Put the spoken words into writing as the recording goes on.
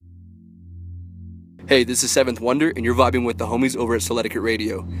Hey, this is Seventh Wonder, and you're vibing with the homies over at Souletiquette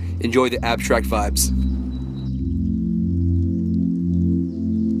Radio. Enjoy the abstract vibes.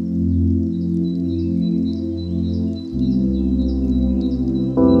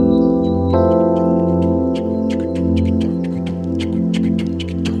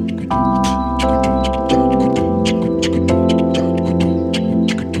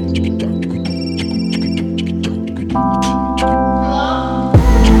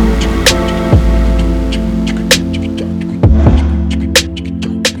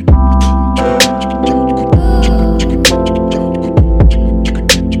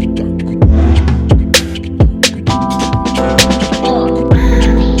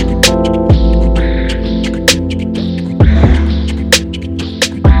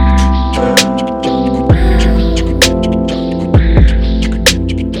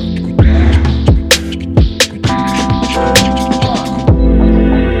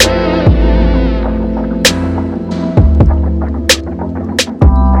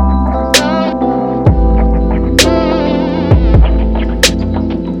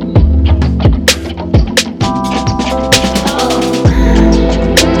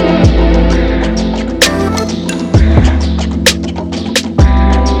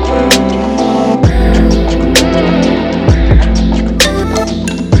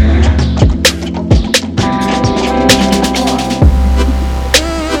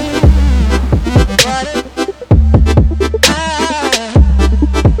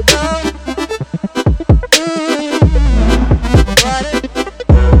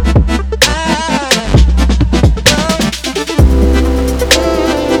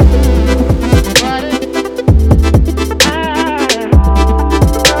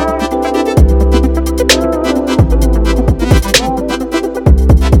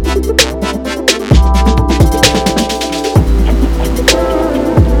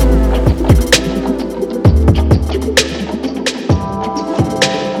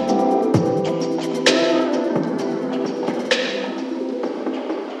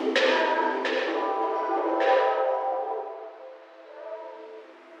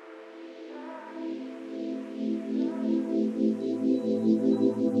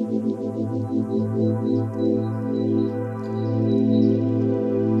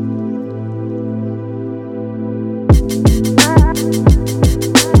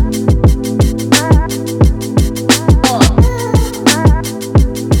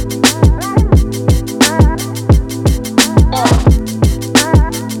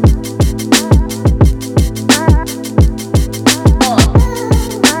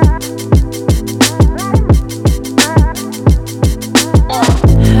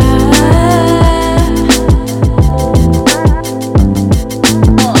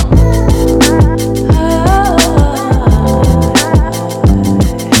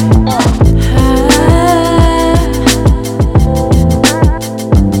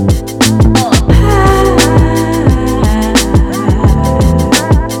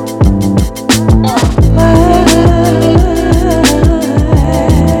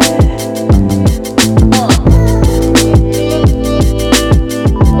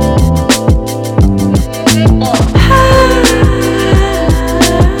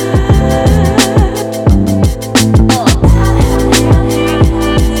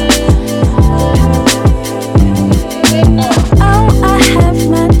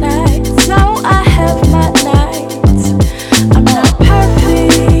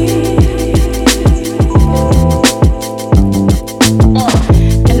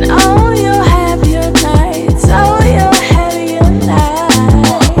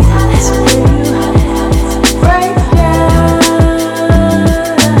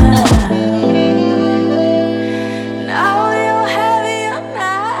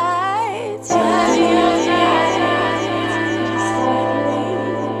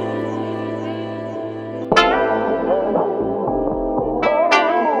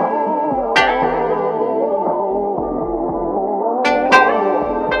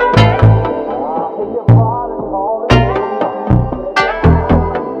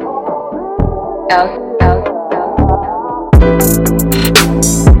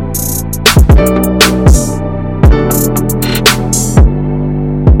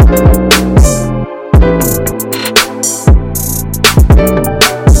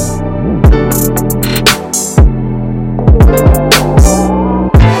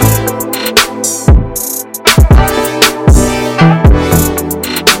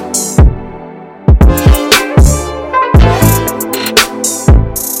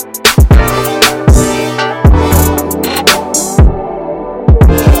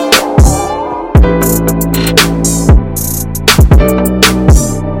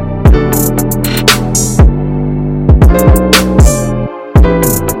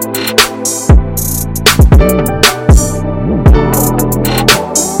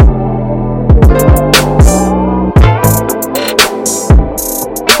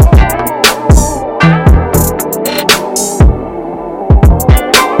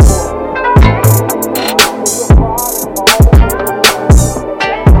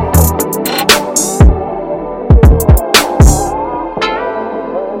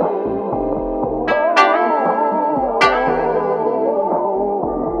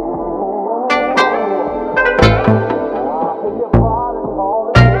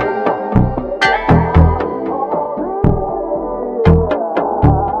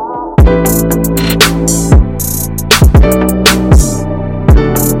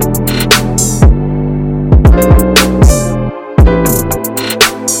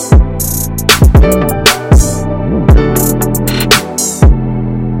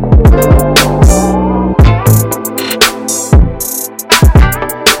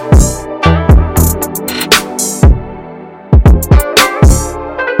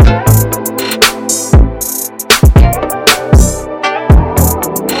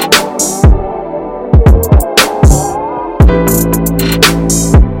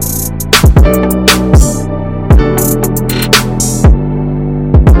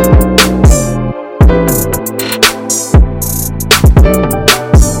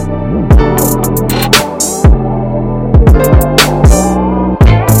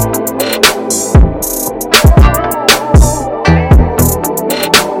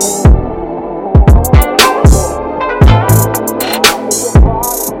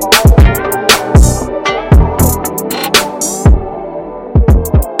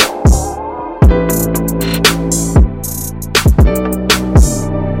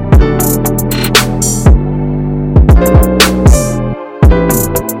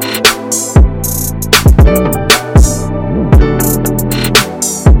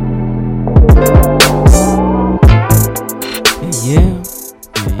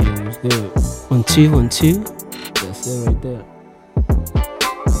 2 on 2. That's it right there.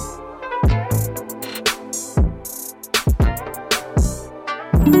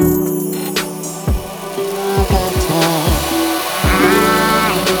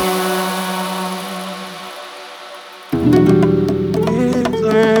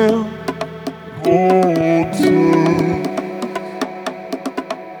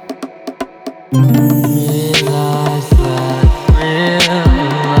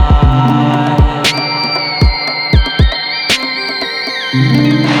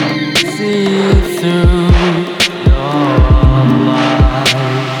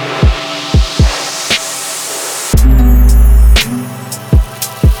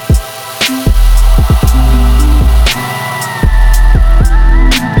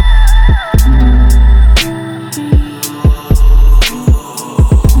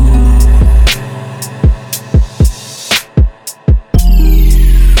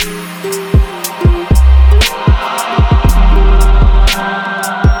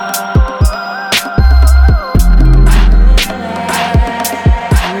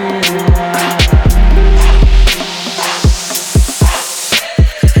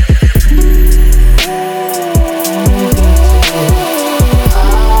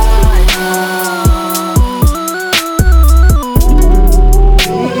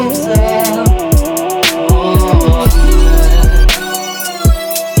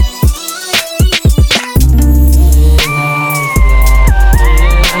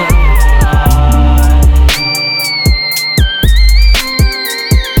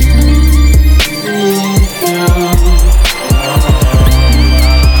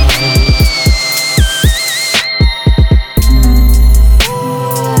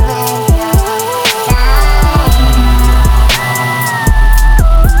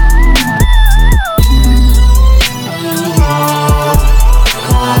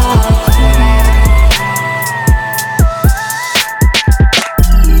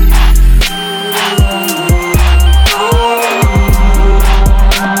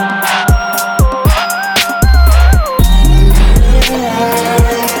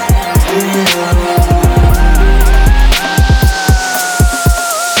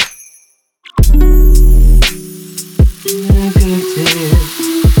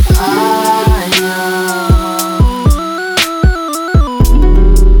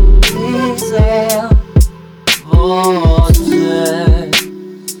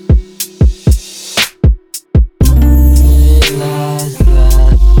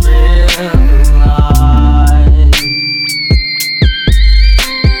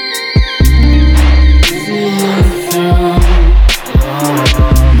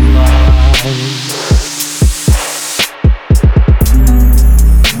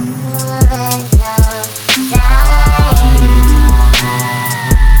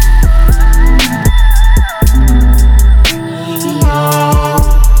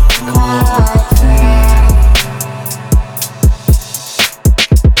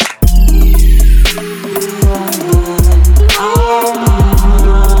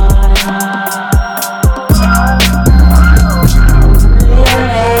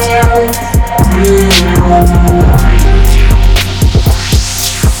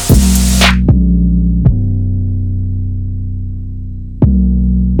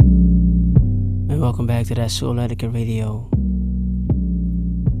 To that Souletiquette radio.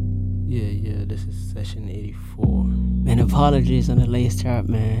 Yeah, this is session 84. Man, apologies on the late start,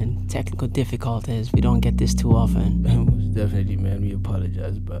 man. Technical difficulties. We don't get this too often. Most definitely, man. We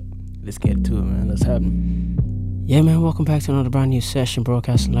apologize, but let's get to it, man. Let's happen. Yeah, man. Welcome back to another brand new session,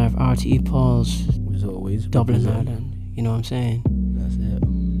 broadcasting live. RTE Pulse. As always, Dublin, Ireland. You know what I'm saying? That's it.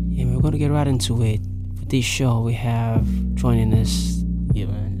 Yeah, man, we're gonna get right into it. For this show, we have joining us. Yeah,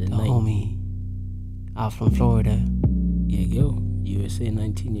 man. The homie out from Florida. Yeah, USA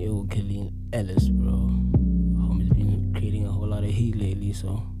 19-year-old KAELIN ELLIS, bro. Homie's been creating a whole lot of heat lately,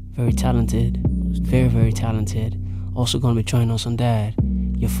 so. Very talented. Very, very talented. Also gonna be joining us on that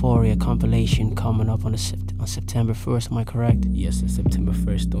Euphoria compilation coming up on September 1st, am I correct? Yes, it's September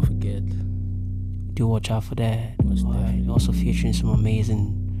 1st, don't forget. Do watch out for that. Right. Also featuring some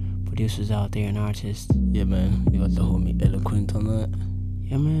amazing producers out there and artists. Yeah, man. You got the homie Eloquent on that.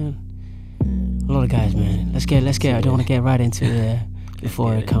 Yeah, man. A lot of guys, man. Let's get. I don't want to get right into the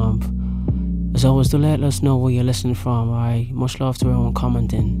Euphoria comp. As always, do let us know where you're listening from. Alright, much love to everyone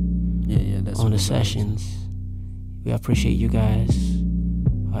commenting. Yeah, that's on the sessions. We appreciate you guys.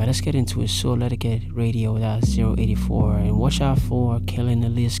 Alright, let's get into it. Souletiquette Radio, that's 084, and watch out for KAELIN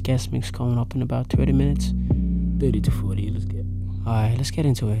ELLIS guest mix coming up in about 30 minutes. 30 to 40. Let's get. Alright, let's get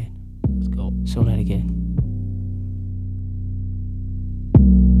into it. Let's go. Souletiquette.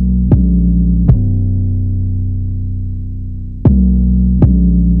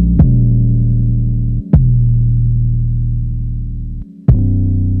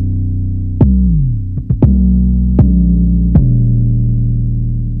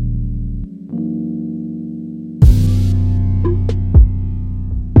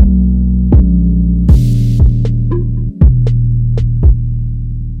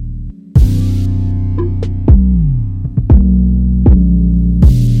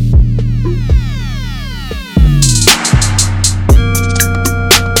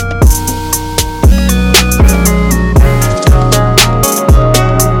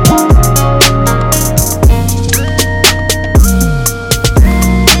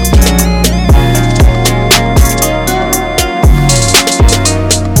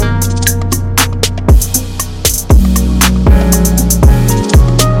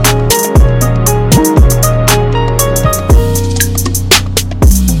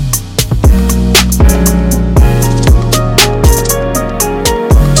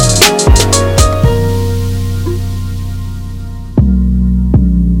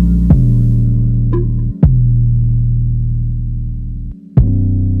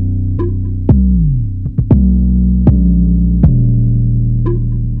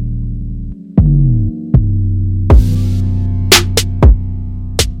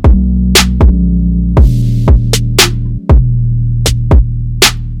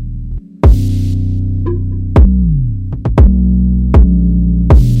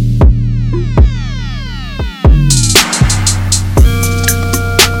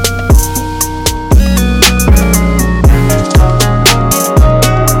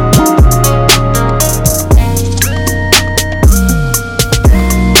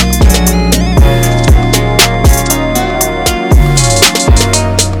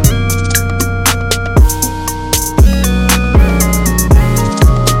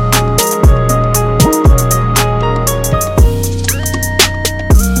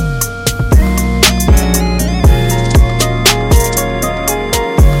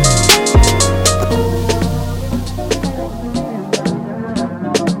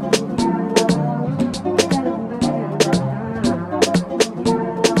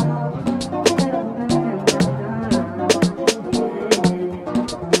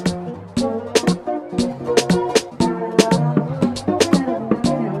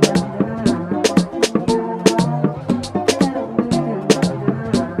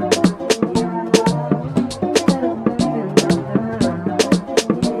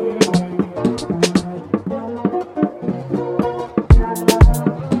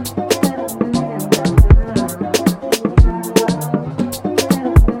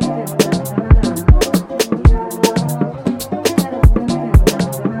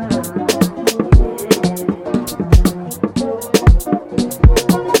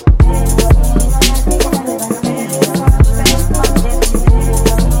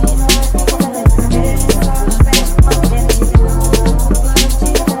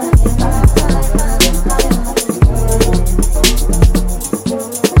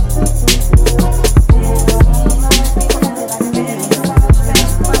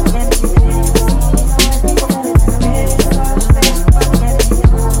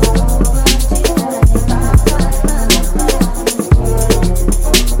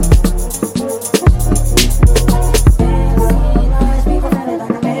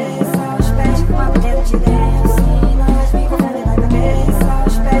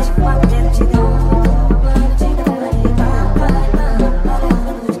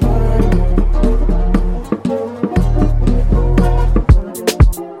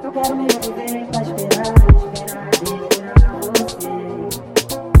 quero me envolver pra esperar, demorar você.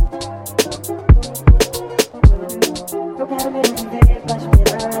 Eu quero me envolver pra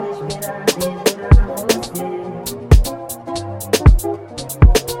esperar, demorar você.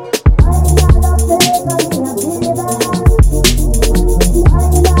 Ainda dá certo a minha vida.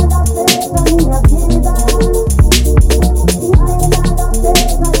 Ainda dá certo a minha vida. Ainda dá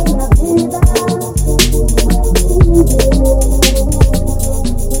certo a minha vida.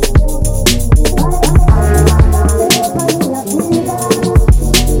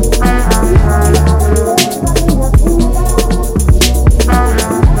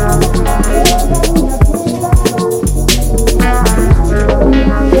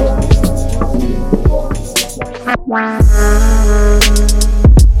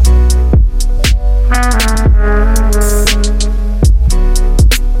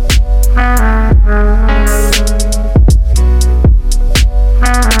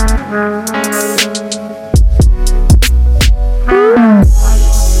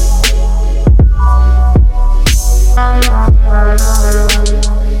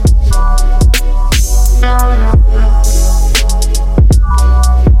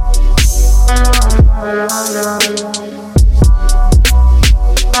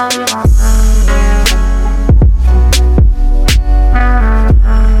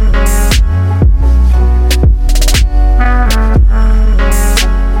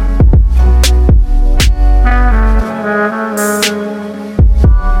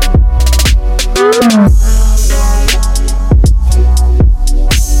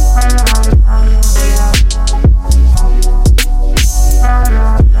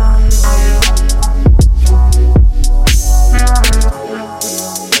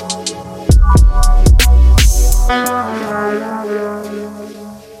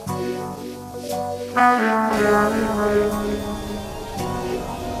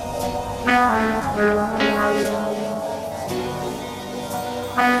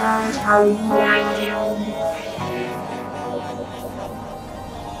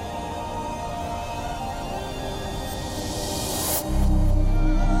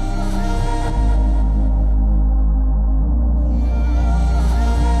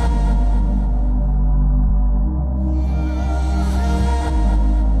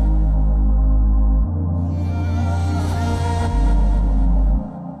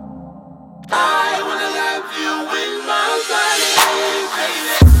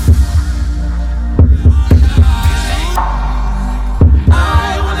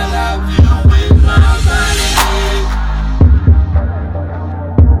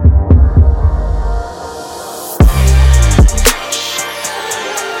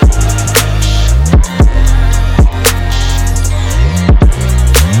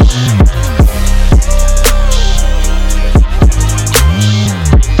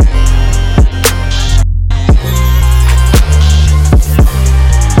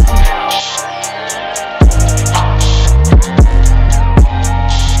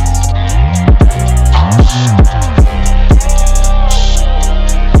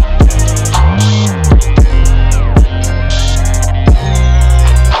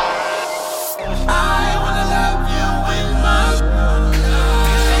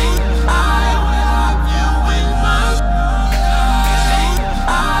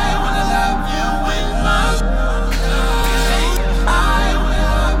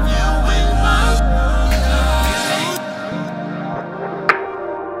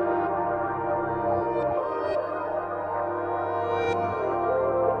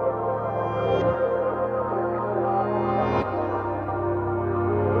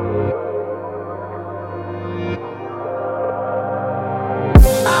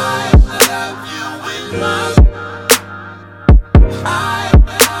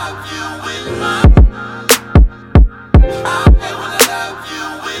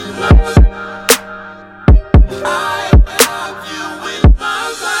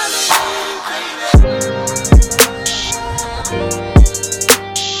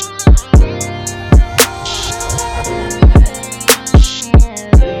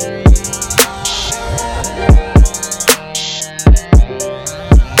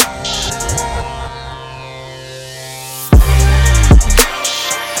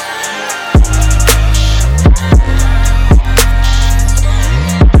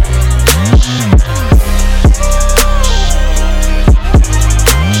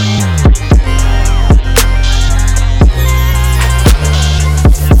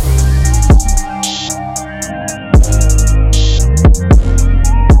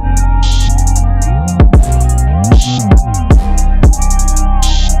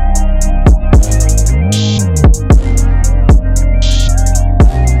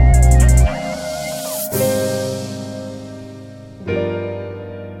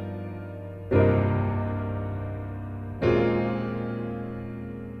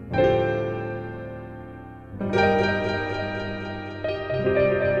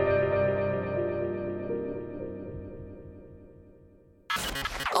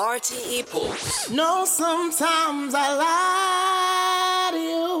 RTE Pulse. No, sometimes I lie to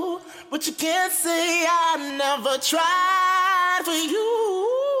you, but you can't say I never tried for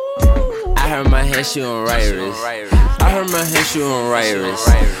you. I heard my hand shooting right wrist. I heard my hand shooting right wrist.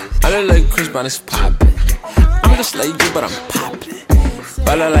 I look like Chris Brown is poppin'. I'm just like you, but I'm poppin'.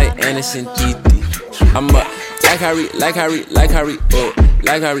 Balla like Anderson Titi. I'm up like Harry, like Harry, like Harry, oh,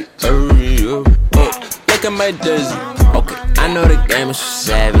 like Harry, oh. Look at my jersey. Okay, I know the game is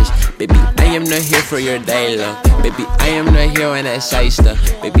so savage. Baby, I am not here for your dialogue. Baby, I am not here on that side stuff.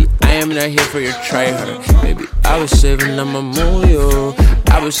 Baby, I am not here for your try hard. Baby, I was saving on my moyo.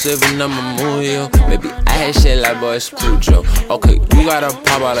 I was saving on my moyo. Baby, I had shit like boy Screwjo. Okay, you gotta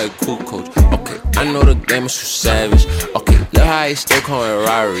pop out like cool coach. Okay, I know the game is so savage. Okay, look how I still come with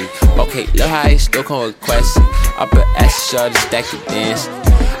Rari. Okay, look how I still come with Quest. Up at S, shot stack the dance.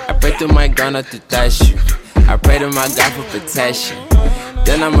 I pray to my God not to touch you. I pray to my God for protection.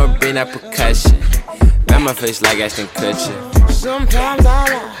 Then I'ma bring that percussion. Man, my face like Ashton Kutcher. Sometimes I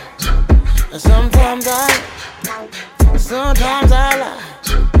lie, sometimes I lie. Sometimes I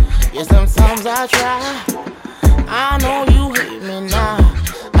lie, yeah, sometimes I try. I know you hate me now,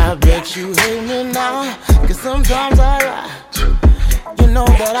 I bet you hate me now. Cause sometimes I lie, you know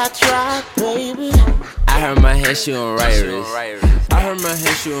that I try, baby. I heard my hand shooting right wrist. I heard my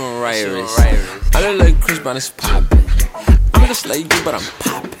hand shooting right wrist. I look like Chris Brown is poppin'. I'm just like you, but I'm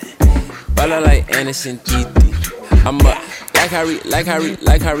poppin'. Balla like Anderson Titi. I'm up like Harry, like Harry,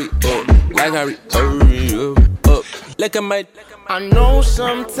 like Harry, oh, like Harry, oh. Look at my. I know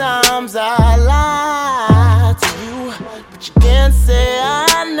sometimes I lie to you, but you can't say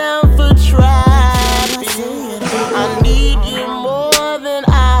I never tried for you. I need you more than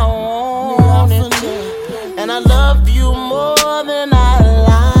I want to, and I love you more than I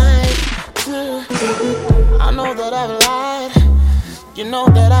like to. I know that I've lied, you know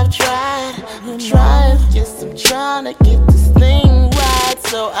that I've tried. I'm trying, yes, I'm trying to get this thing right,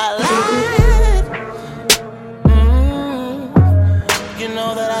 so I lied. You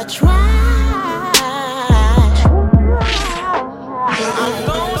know that I tried. I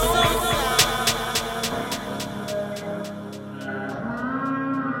know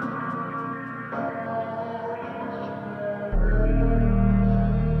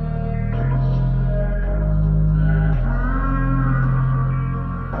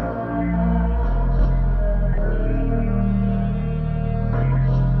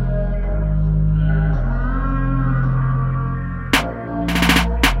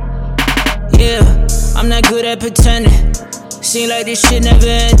I'm not good at pretending. Seem like this shit never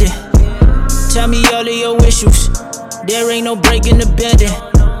ended. Tell me all of your issues. There ain't no breaking the bending.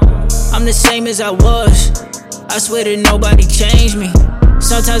 I'm the same as I was. I swear that nobody changed me.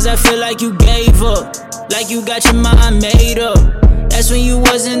 Sometimes I feel like you gave up, like you got your mind made up. That's when you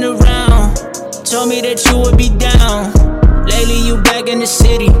wasn't around. Told me that you would be down. Lately you back in the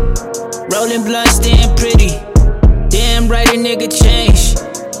city, rolling blunt, staying pretty. Damn right, a nigga changed.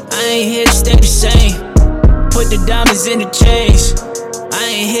 I ain't here to stay the same. Put the diamonds in the chains. I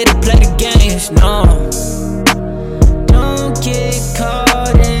ain't here to play the games, no. Don't get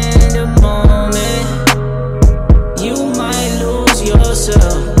caught in the moment. You might lose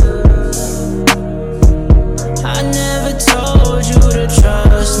yourself. I never told you to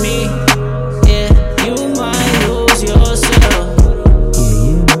trust me. Yeah, you might lose yourself.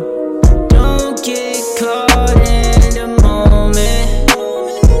 Don't get caught in the moment.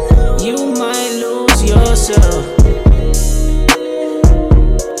 You might lose yourself.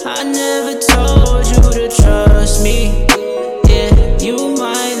 I never told you to trust me. Yeah, you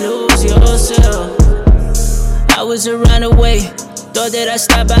might lose yourself. I was around the way, thought that I'd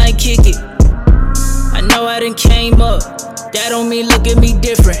stop by and kick it. I know I done came up, that don't mean look at me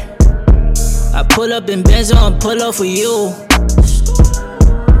different. I pull up in Benzo and pull up for you.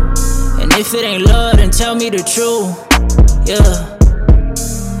 And if it ain't love, then tell me the truth. Yeah,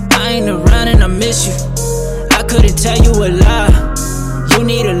 I ain't around and I miss you. I couldn't tell you a lie. You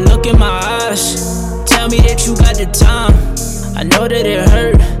need a look in my eyes. Tell me that you got the time. I know that it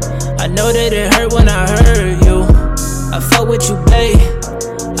hurt. I know that it hurt when I heard you. I fuck with you, babe.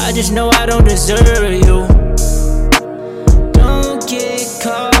 I just know I don't deserve you. Don't get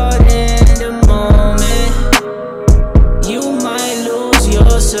caught in the moment. You might lose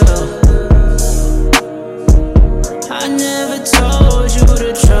yourself. I never told you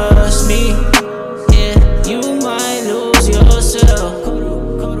to trust me. Yeah, you might lose yourself.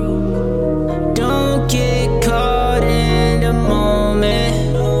 Don't get caught in the moment.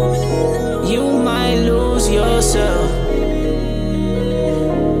 You might lose yourself.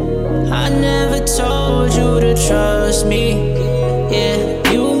 I never told you to trust me.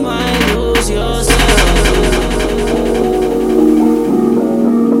 Yeah, you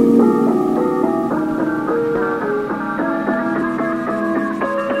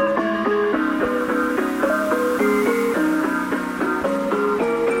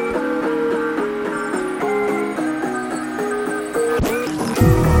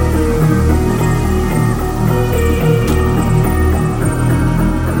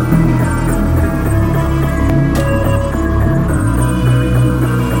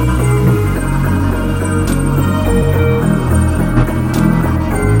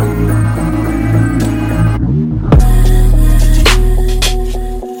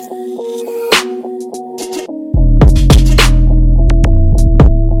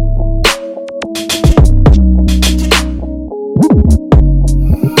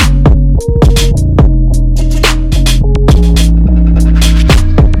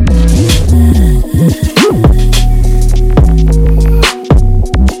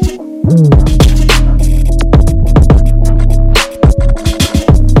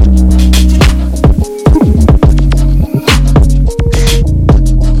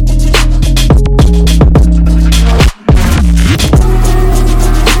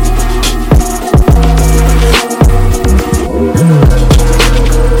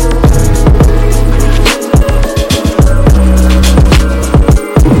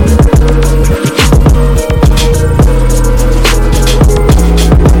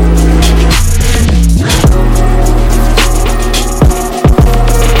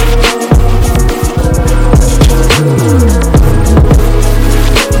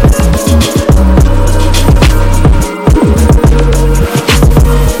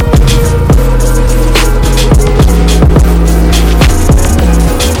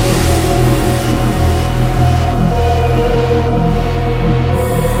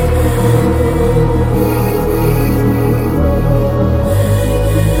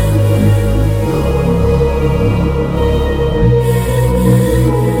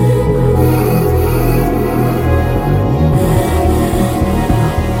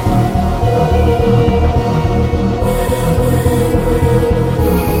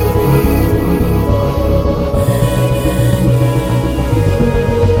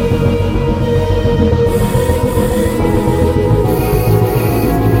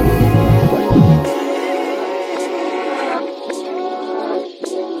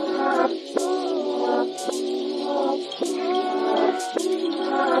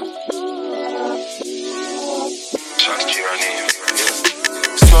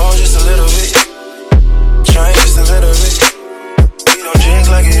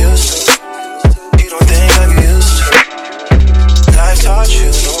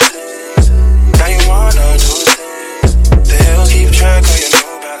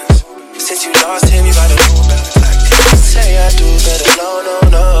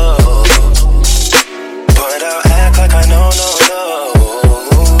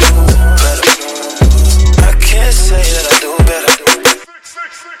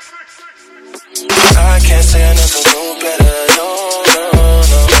say I never knew better. No, no,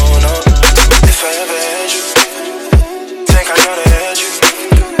 no, no. If I ever had you, think I gotta have you.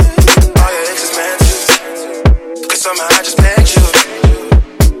 All your exes mad too, cause somehow I just met you.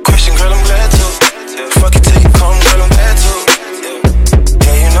 Question, girl, I'm glad to. Fuck it till you come, girl, I'm glad to.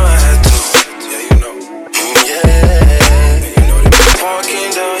 Yeah, you know I had to. Yeah, you know. Yeah, you know that. Walking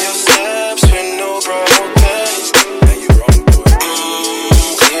down your steps with no bra or panties. Yeah, you wrong, boy.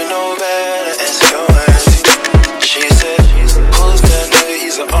 You know better, ask your auntie. She said, who's that nigga?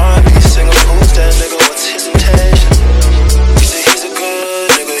 He's an R&B singer. Who's that nigga? What's his intention? He said he's a good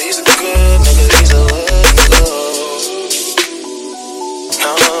nigga. He's a good nigga. He's a good nigga.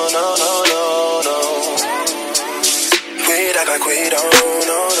 No, no, no, no, no. We'd act like we don't.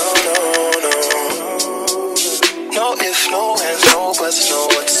 No, no, no, no. No ifs, no ands, no buts, no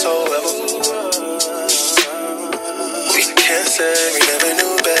whatsoever. We can't say we never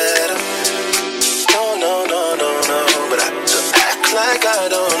knew better. No, no, no, no, no. But I act like I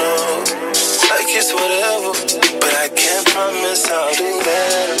don't know. Like it's whatever. But I can't promise I'll do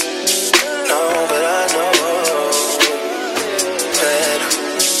better. No, but I know better.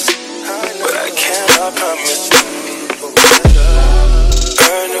 But I cannot promise.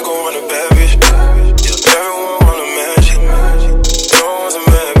 Every nigga want a bad bitch. Everyone want a magic. No one's a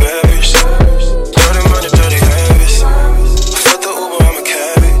mad bad bitch. Dirty money, dirty habits. Fuck the Uber, I'm a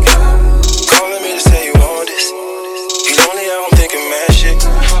cabbie. Calling me to say you want this. You lonely, I'm thinking mad shit.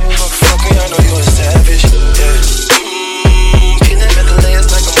 Fuck me, I know you a savage. Yeah. Peeling at the layers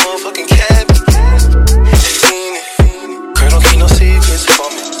like a motherfucking cabbie. Girl, don't keep no secrets for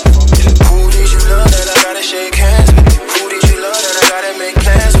me. Who did you love that I gotta shake hands with? Who did you love that I gotta make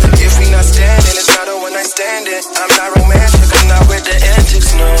plans with? If we not standing, it's not a one night standing. I'm not romantic, I'm not with the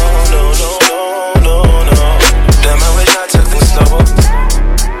antics. No, no, no, no, no, no. Damn, I wish I took things slower.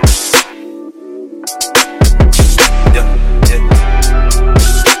 Yeah, yeah.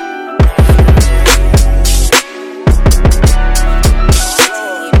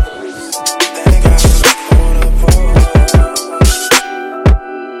 Thank God for the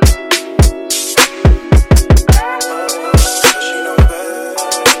she know better.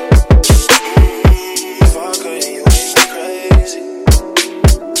 Fuck her, you make me crazy.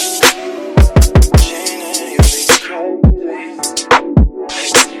 Gina, you make me crazy.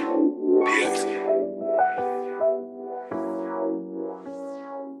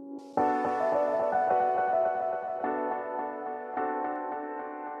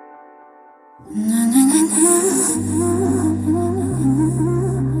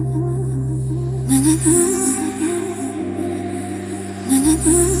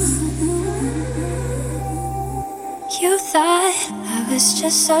 You thought I was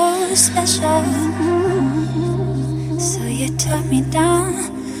just so special, so you took me down,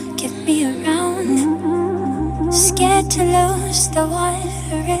 kept me around, scared to lose the one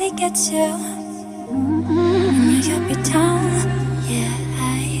who really gets you. And you'd be down, yeah,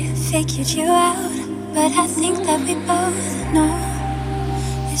 I figured you out, but I think that we both know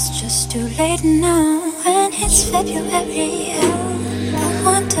it's just too late now. When it's February, I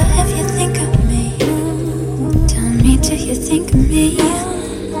wonder if you think of me. Tell me, do you think of me?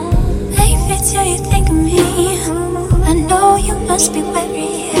 Baby, do you think of me? I know you must be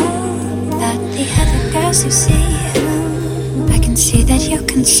worried about the other girls you see. I can see that you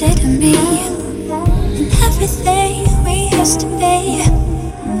consider me and everything we used to be.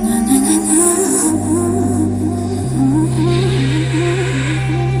 Na na na na.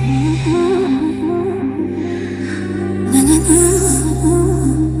 Na na na.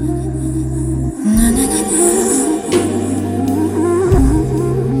 Na na na na.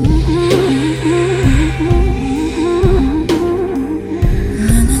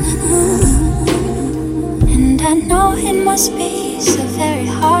 Na na na na. And I know it must be so very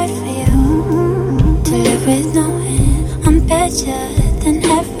hard for you to live with knowing I'm better than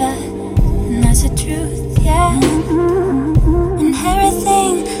ever, and that's the truth, yeah. And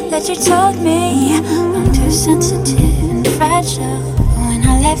everything that you told me, I'm too sensitive and fragile. But when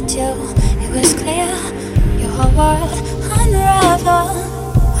I left you, it was clear your whole world unraveled.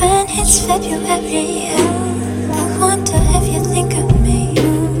 When it's February, I wonder if you think of me.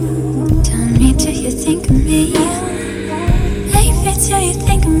 Tell me, do you think of me? Baby, do you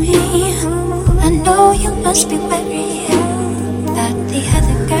think of me? I know you must be worried about the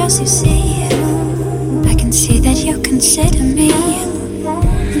other girls you see. I can see that you consider me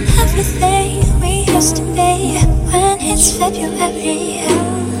and everything we used to be. When it's February,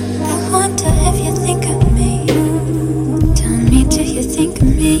 I wonder if you think of me. Tell me, do you think of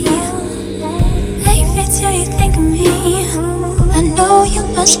me? Baby, do you think of me? I know you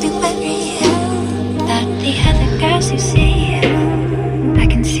must be worried about the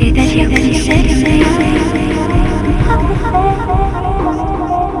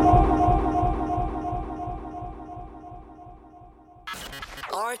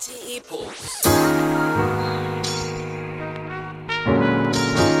RTE Pulse.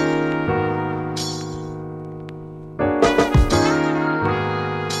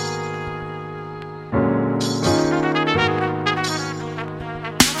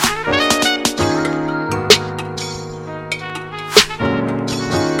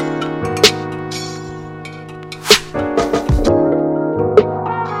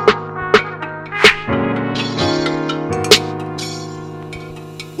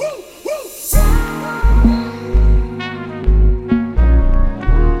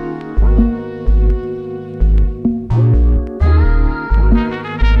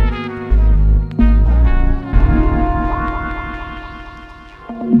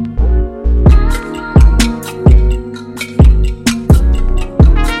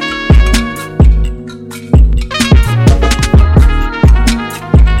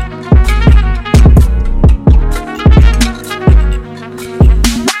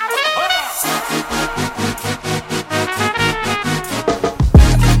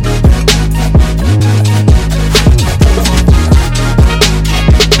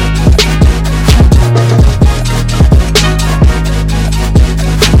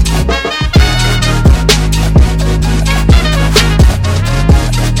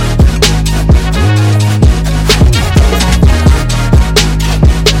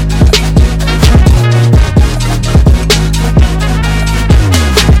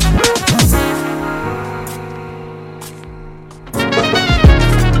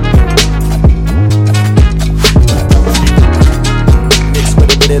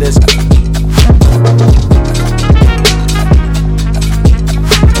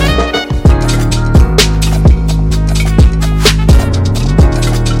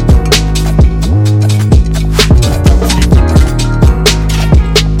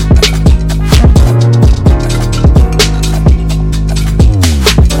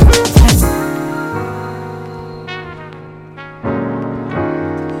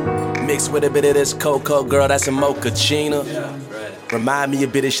 With a bit of this cocoa, girl, that's a mochaccino. Remind me a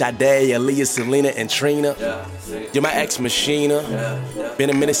bit of Sade, ELLIS, Selena, and Trina. You're my ex-machina. Been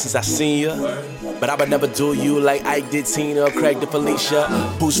a minute since I seen ya, but I would never do you like Ike did Tina or Craig did Felicia.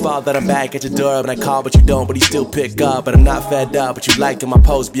 Whose fault that I'm back at your door and I call but you don't, but you still pick up. But I'm not fed up, but you like in my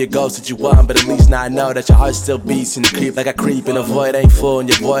post, be a ghost that you want. But at least now I know that your heart still beats and you creep like I creep and the void ain't full and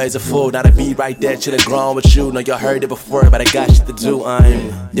your boy is a fool. Now to be right there, chillin' grown with you. Know you heard it before, but I got shit to do.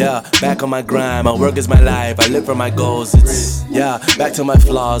 I'm back on my grind. My work is my life. I live for my goals. It's back to my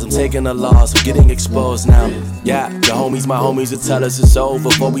flaws. I'm taking a loss. I'm getting exposed now. The homies, my homies will tell us it's over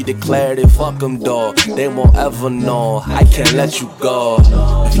before we declared it. Fuck them, dog. They won't ever know. I can't let you go.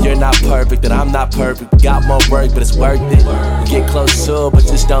 If you're not perfect, then I'm not perfect. We got more work, but it's worth it. We get close to it, but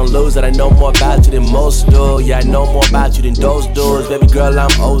just don't lose it. I know more about you than most do. Yeah, I know more about you than those dudes. Baby girl,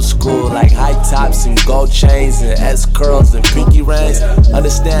 I'm old school. Like high tops and gold chains and S curls and pinky rings.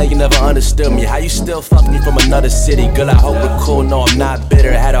 Understand you never understood me. How you still fuck me from another city? Girl, I hope we're cool. No, I'm not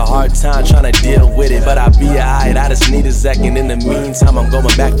bitter. Had a hard time trying to deal with it, but I'll be alright. I just need a second. In the meantime, I'm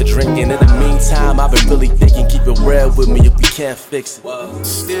going back to drinking. In the meantime, I've been really thinking. Keep it real with me if we can't fix it.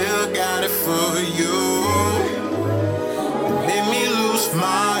 Still got it for you. Made me lose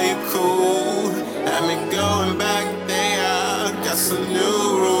my cool. Had me going back there. Got some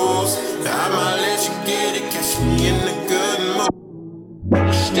new rules. I might let you get it. Catch me in the good mood.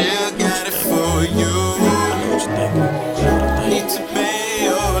 Still got it for you. Need to pay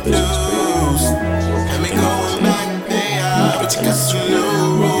your dues. Had me going back there. But you got some new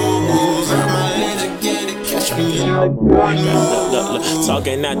rules. I might let you get it. Catch me in the good mood.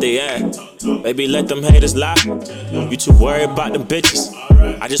 Talking out the ass. Baby, let them haters lie. You too worried about them bitches.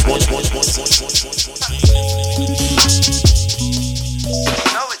 I just want. Know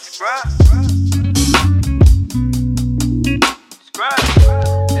it's bruh.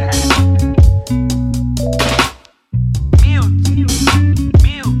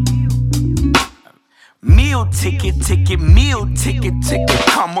 Meal ticket,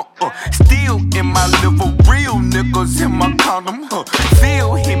 comma, still in my liver, real niggas in my condom,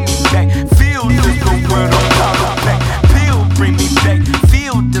 Feel hit me back, feel this the word I'm calling back, Pill bring me back,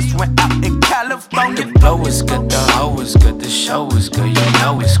 feel this one out in California. The blow is good, the hoe is good, the show is good, you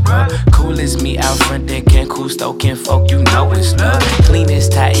know it's scrub. Cool as me out front, then can cool stoking folk, you know it's love. Clean as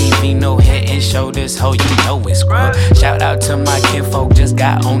Taivy, no head and shoulders, ho, you know it's scrub. Shout out to my kinfolk, just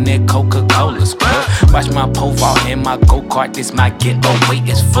got on that Coca-Cola scrub. Watch my profile in my go-kart, this my getaway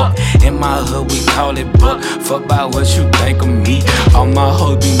is fuck. In my hood, we call it book. Fuck about what you think of me. All my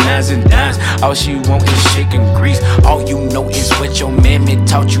hoes be nines and dimes. All she want is chicken grease. All you know is what your mammy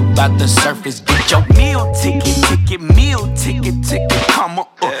taught you about the surface. Get your meal ticket, meal ticket. ticket, comma,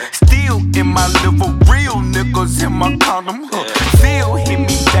 Still in my liver, real niggas in my condom, Feel hit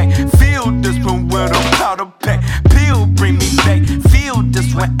me back, feel this one with a powder pack. Pill bring me back, feel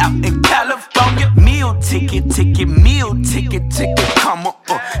this one out in California. Meal ticket, comma,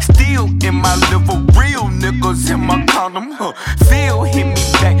 Still in my liver, real niggas in my condom, Feel hit me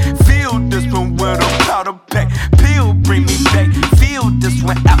back, feel this one with a powder pack. Pill bring me back, feel this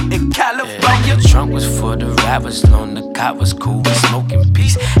one out in California. The trunk was for the ride was long, the cop was cool, we smoking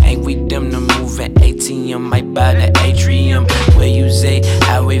peace. Ain't we them to move at ATM, might buy the atrium. Where you say,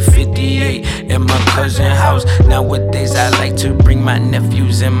 Highway 58, in my cousin's house. Nowadays I like to bring my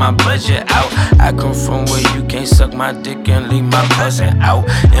nephews and my budget out. I come from where you can't suck my dick and leave my cousin out.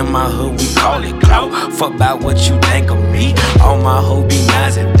 In my hood we call it clout, fuck about what you think of me. All my hoes be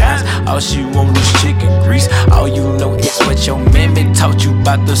nines and dimes, all she want is chicken grease. All you know is what your mammy taught you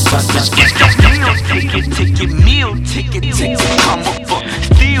about the sausage. Meal ticket, come up,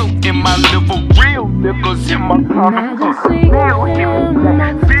 still in my liver, real niggas in my condom. Feel hit me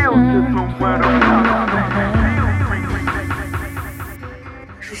back, feel this one with a powder pack.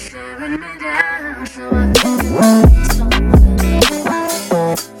 Sharing me down, so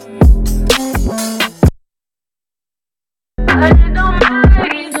I don't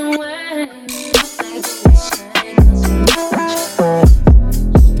mind either way.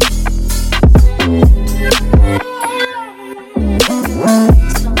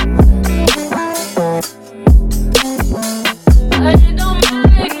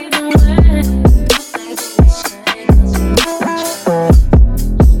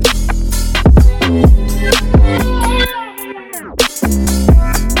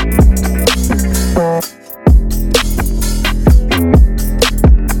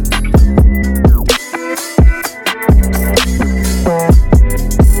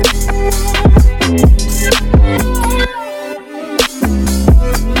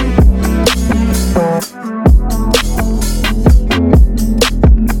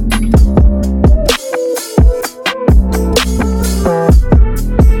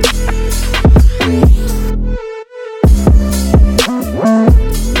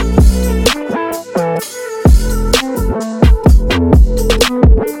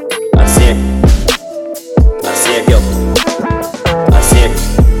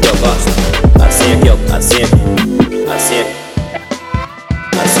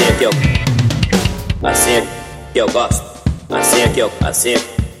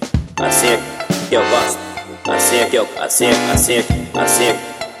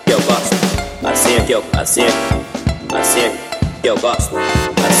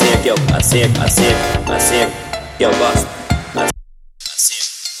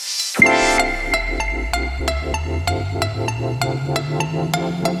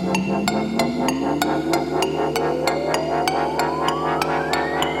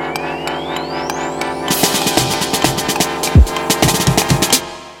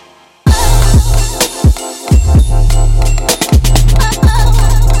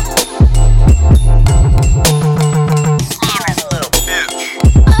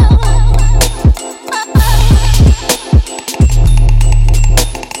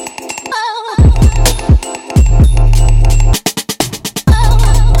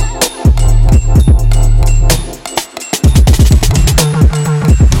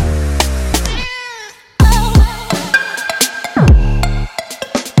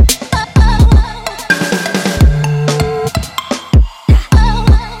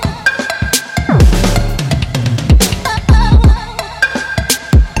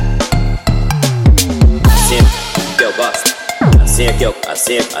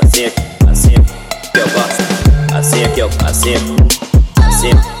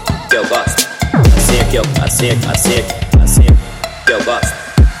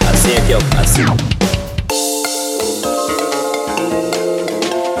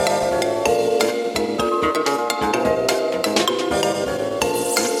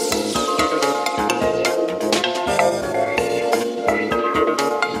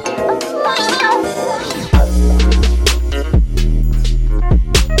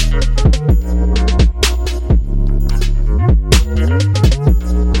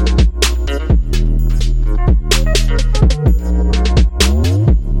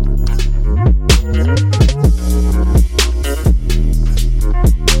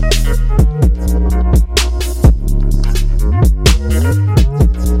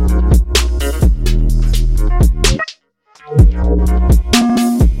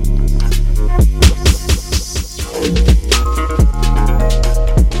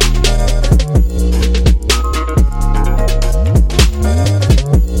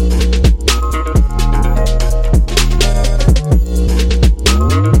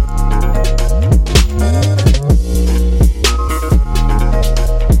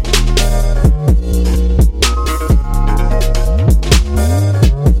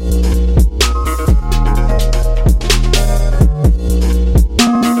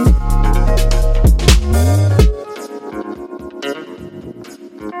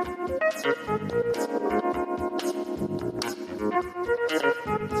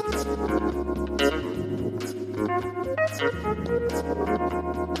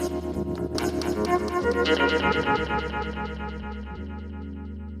 Yeah.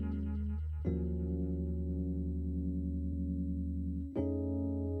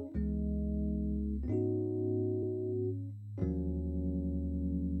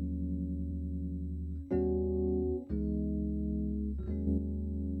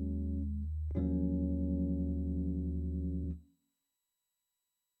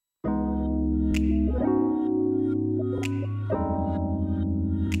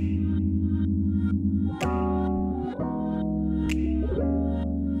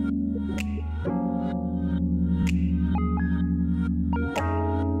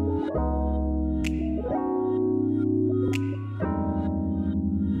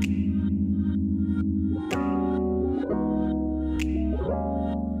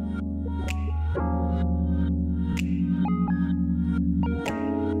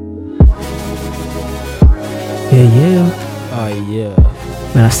 Oh yeah.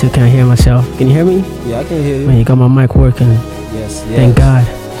 Man, I still can't hear myself. Can you hear me? Yeah, I can hear you. Man, you got my mic working. Yes. Thank God.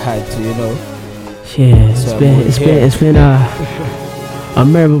 Had to, you know. Yeah, it's been a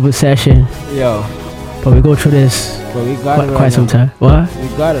memorable session. Yo. But we go through this quite some time. What? We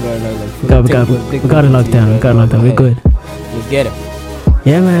got it right now. We got it locked down. We're good. Let's get it.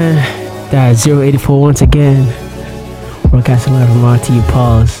 Yeah, man. That's 084 once again. Broadcasting live from RT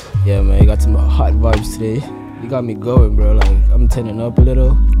Pause. Yeah, man. You got some hot vibes today. You got me going, bro. Like, I'm turning up a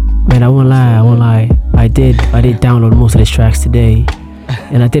little. Man, I won't lie. I did download most of these tracks today.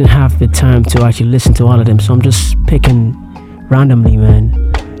 And I didn't have the time to actually listen to all of them. So I'm just picking randomly,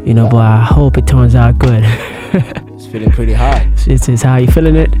 man. You know, but I hope it turns out good. It's feeling pretty hot. It's how you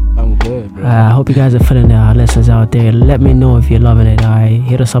feeling it? I'm good, bro. I hope you guys are feeling it, our listeners out there. Let me know if you're loving it.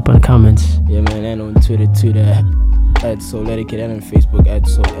 Hit us up in the comments. Yeah, man, and on Twitter at Souletiquette, and on Facebook at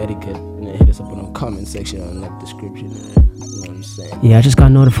Souletiquette. And then hit us up in the comment section on that description. You know what I'm saying? Yeah, I just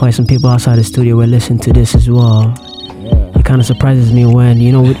got notified some people outside the studio were listening to this as well. Yeah. It kind of surprises me when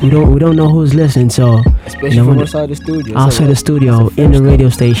we don't know who's listening. So especially from outside the studio. Outside the studio, in the radio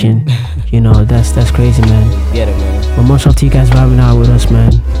station. That's crazy, man. Get it, man. But much love to you guys vibing out with us,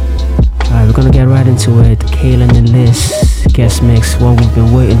 man. Alright, we're gonna get right into it. KAELIN and ELLIS guest mix, what we've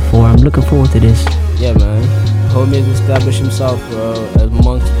been waiting for. I'm looking forward to this. Yeah, man. Homie has established himself, bro, as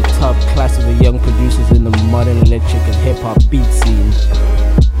amongst the top class of the young producers in the modern electric and hip hop beat scene.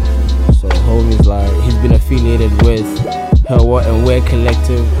 So homie's like, he's been affiliated with Her What and Where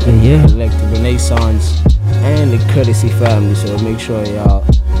Collective, Collective Renaissance, and the Courtesy family. So make sure y'all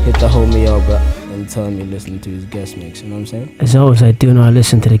hit the homie up and tell him you're listening to his guest mix. You know what I'm saying? As always, I do not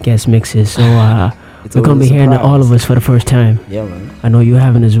listen to the guest mixes, so we're gonna be hearing it all of us for the first time. Yeah, man. I know you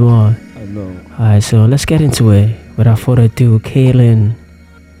haven't as well. I know. Alright, so let's get into it. Without further ado, KAELIN,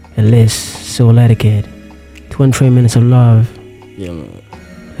 ELLIS, Souletiquette. 23 minutes of love. Yeah, man.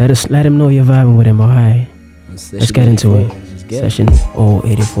 Let him know you're vibing with him, alright? Let's get into it. Session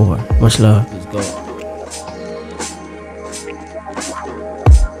 084. Much love. Let's go.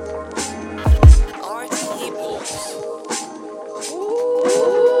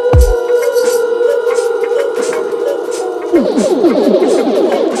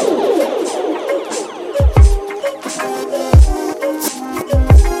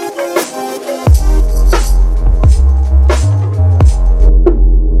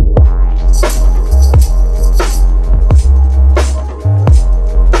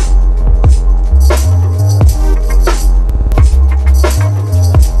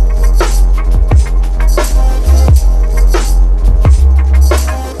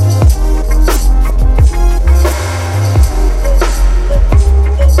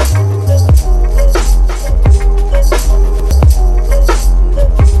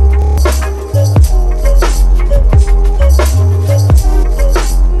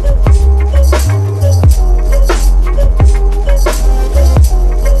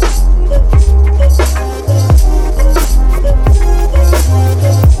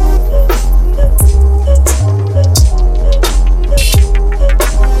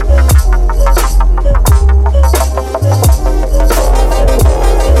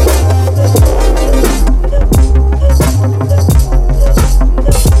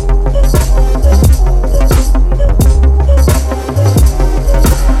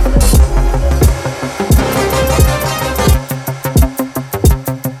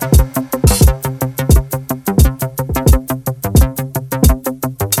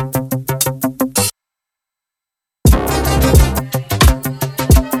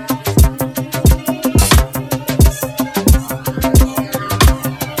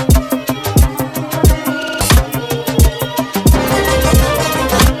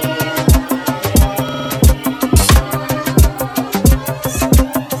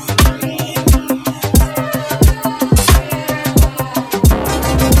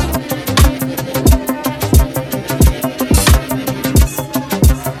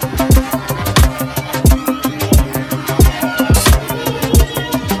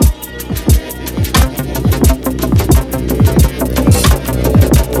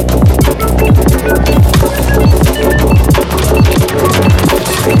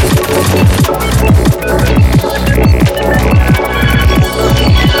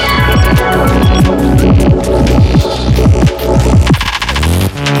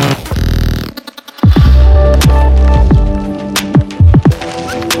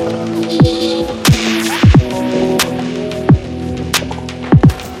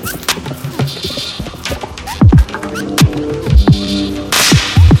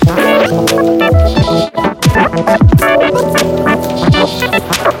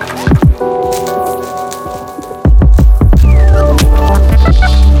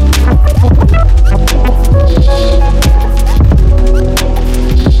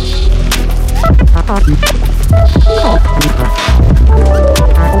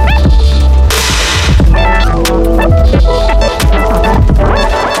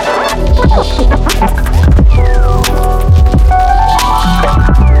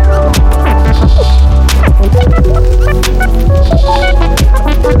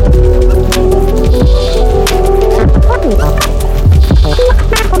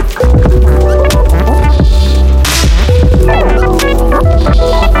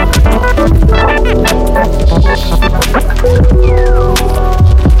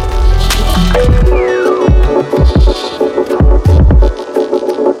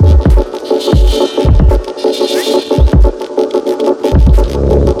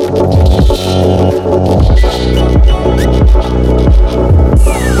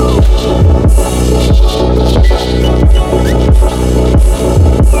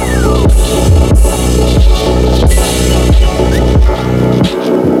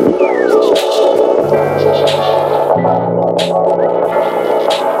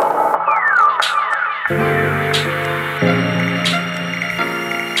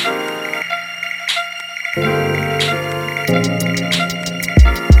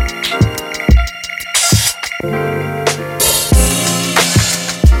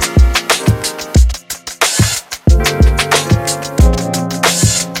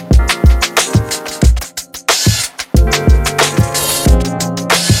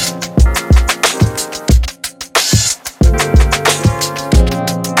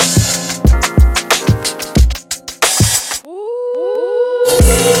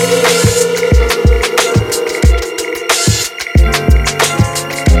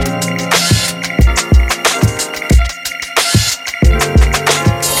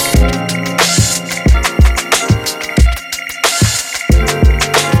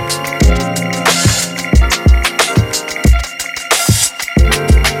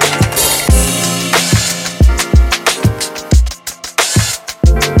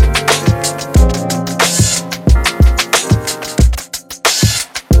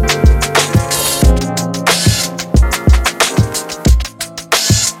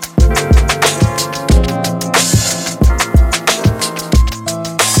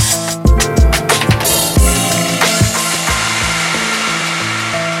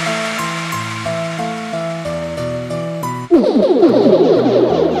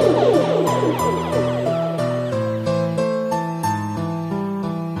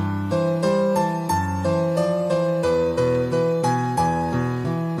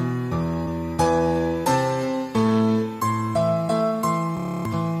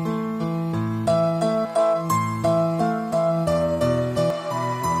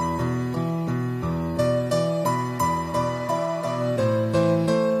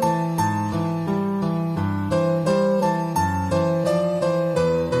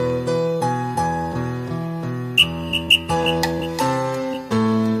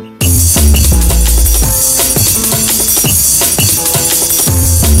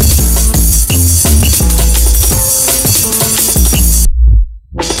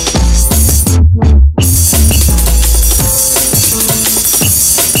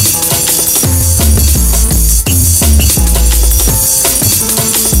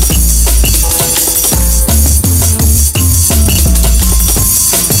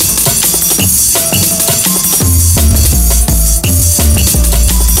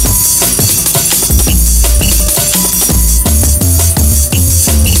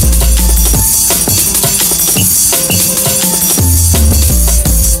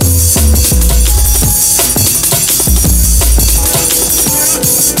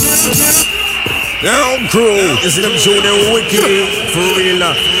 Now crew, is them shooting wicked for real.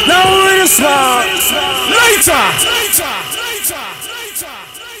 Now real smart. Later.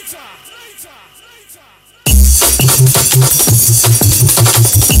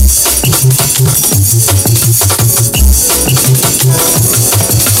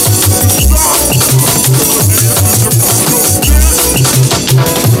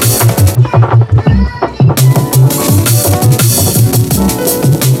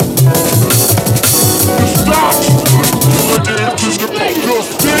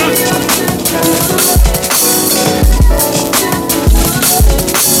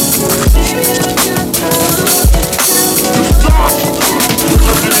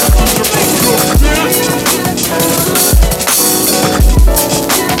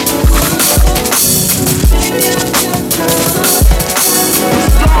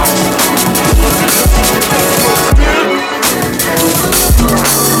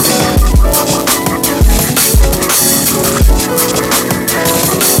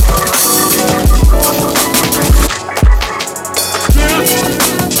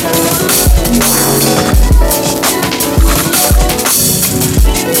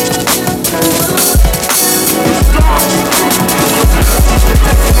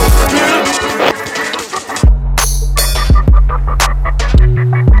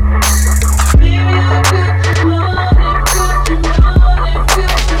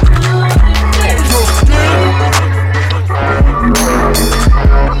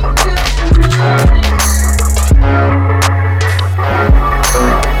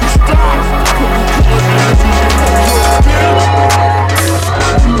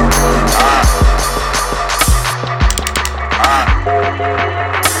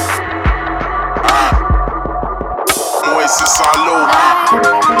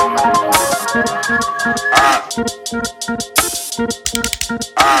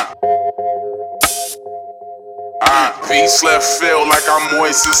 Beats left field like I'm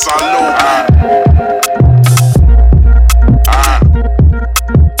moist since I low.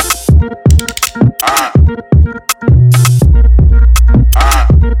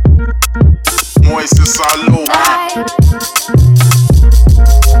 Moist since I low.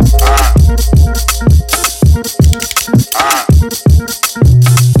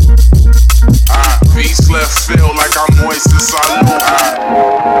 Beats left field like I'm moist since I low.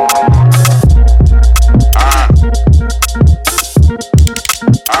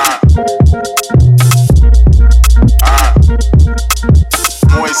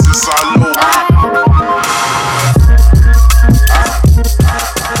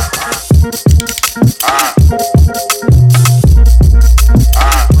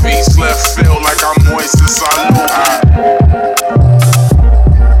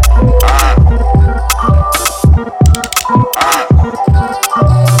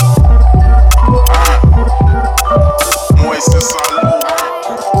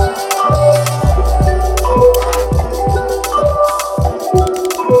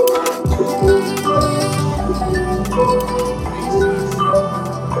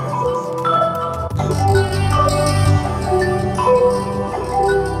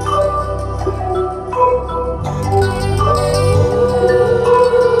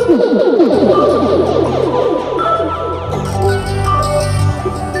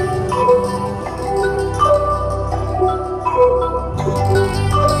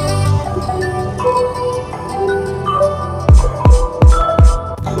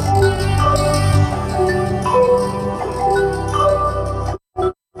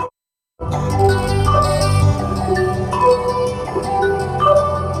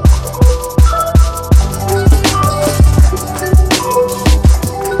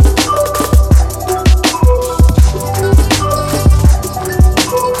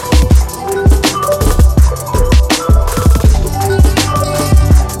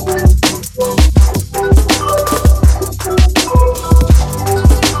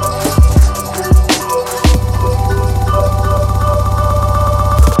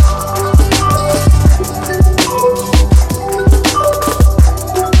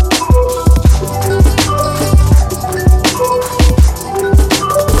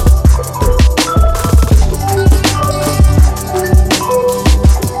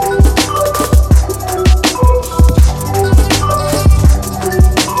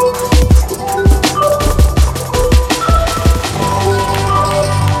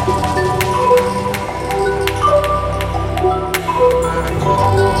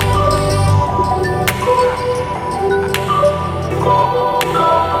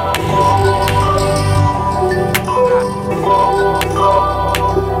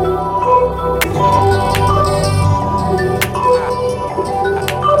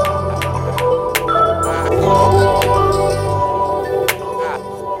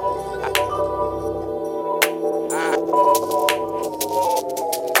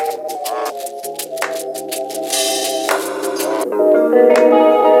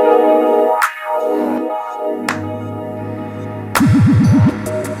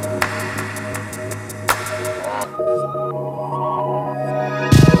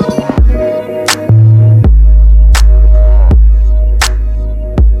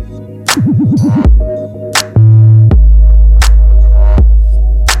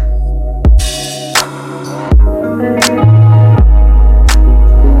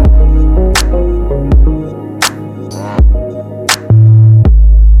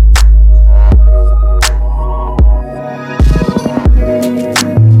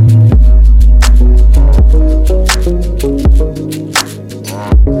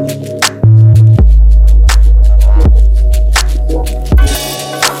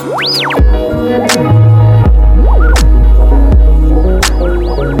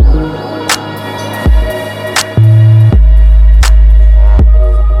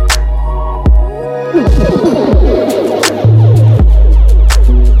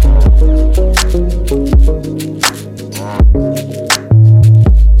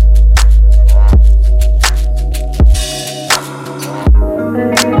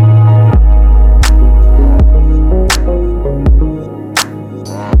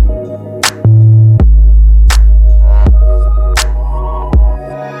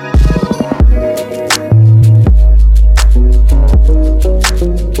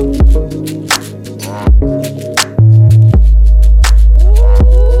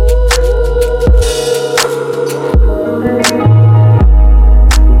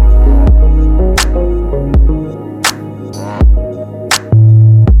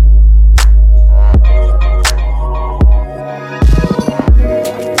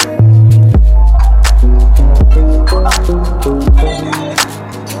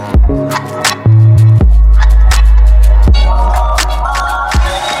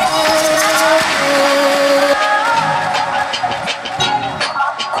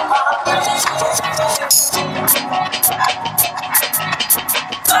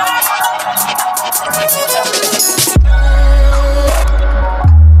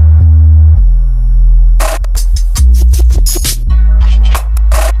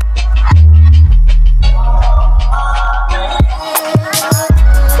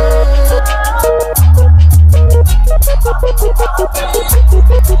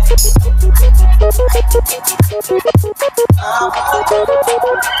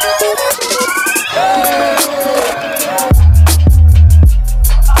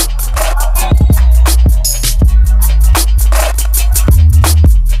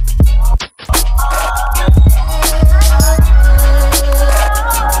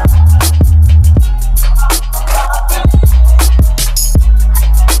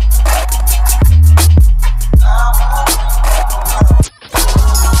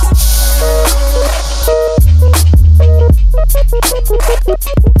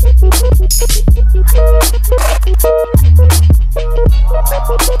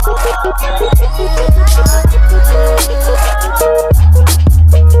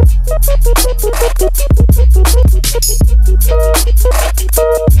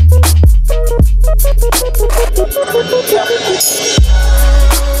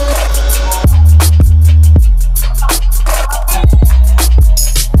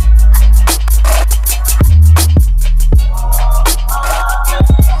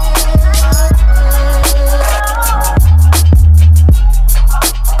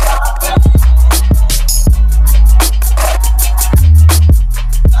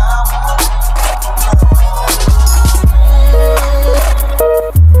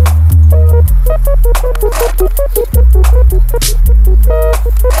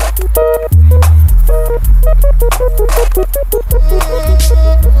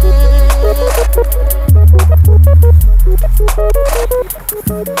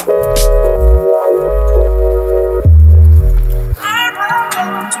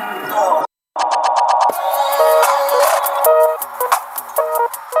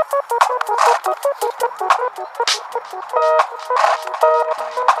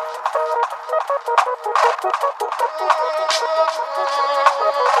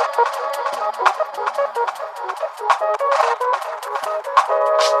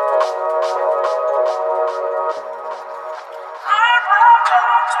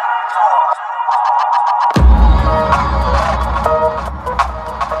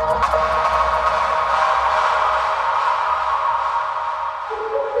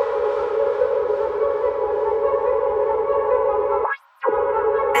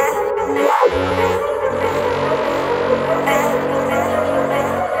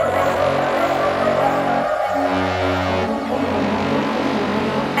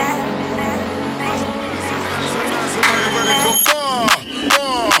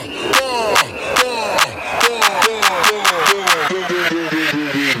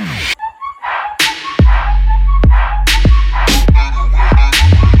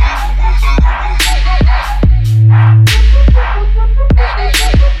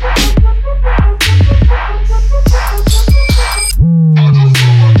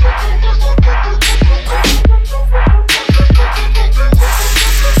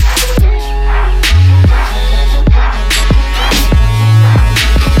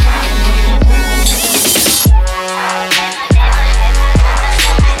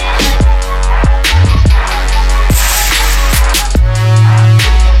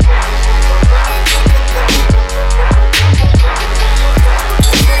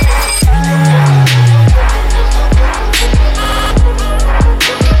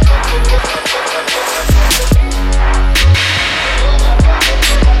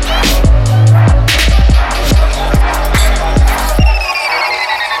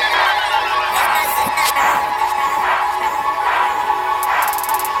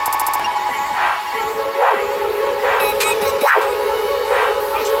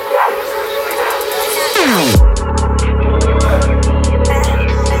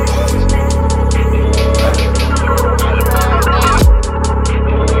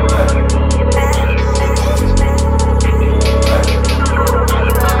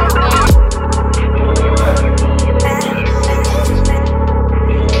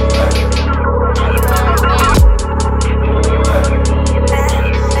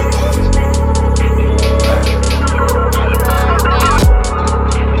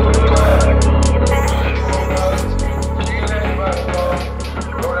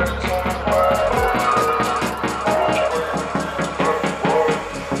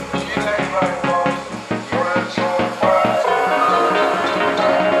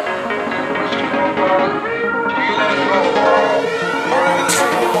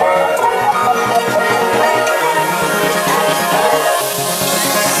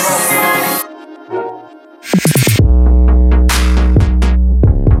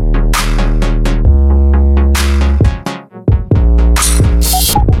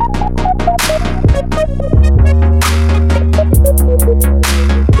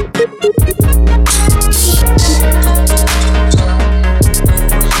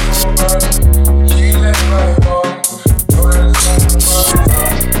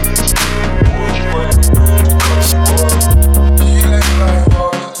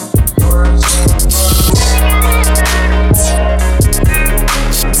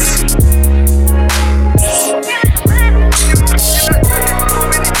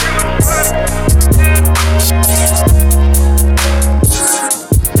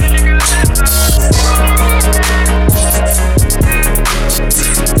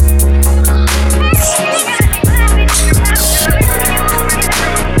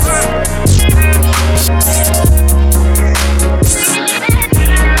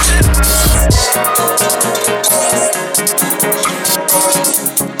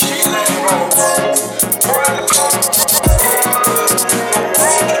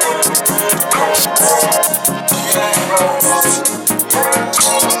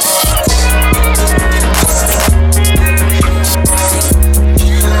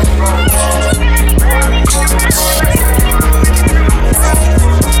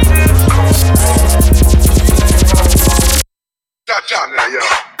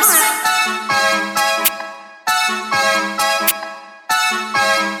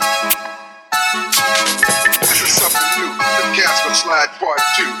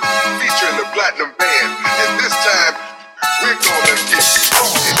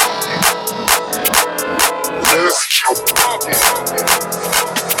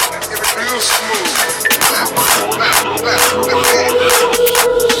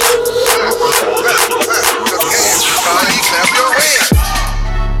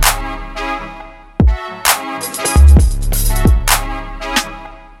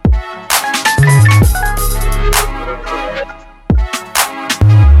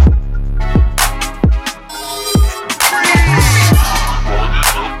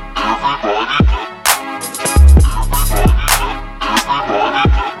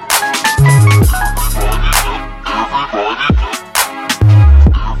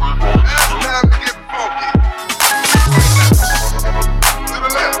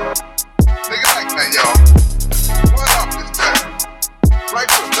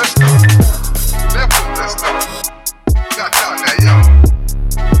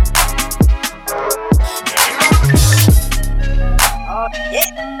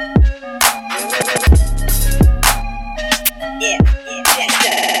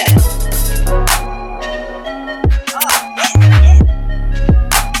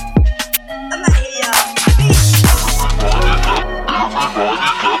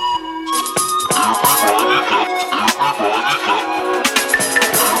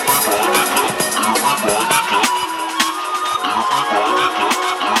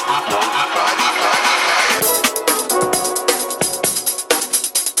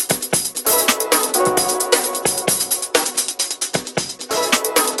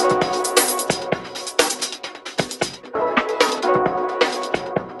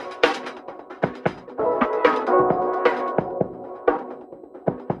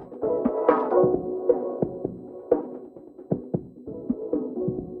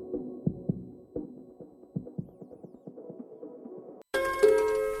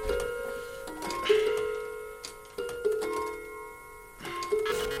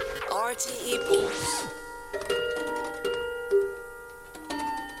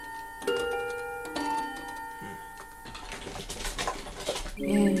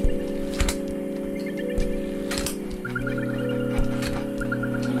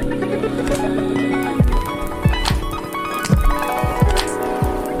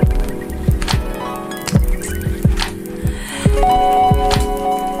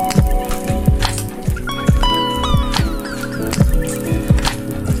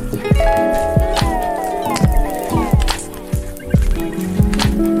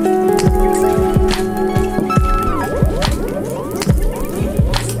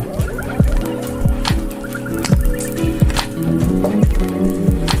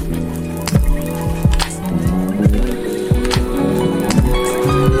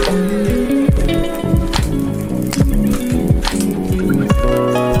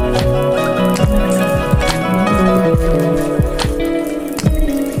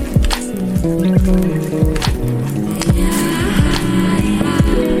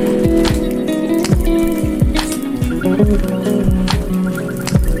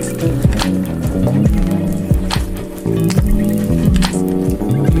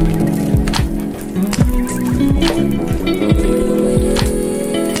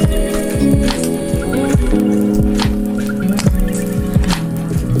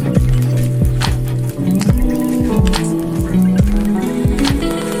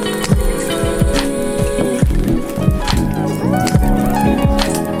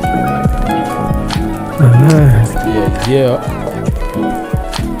 Yeah.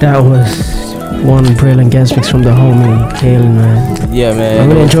 That was one brilliant guest mix from the homie KAELIN, man. Yeah, man. I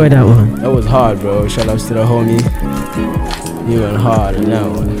really enjoyed that one. That was hard, bro. Shout outs to the homie. He went hard in that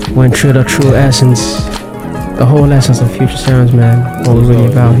one. Went through the true essence, the whole essence of Future Sounds, man. What we're really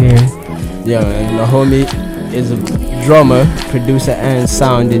about here. Yeah, man. The homie is a drummer, producer, and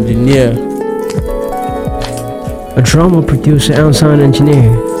sound engineer. A drummer, producer, and sound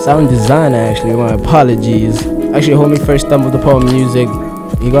engineer. Sound designer, actually. My apologies. Actually, homie first stumbled upon music.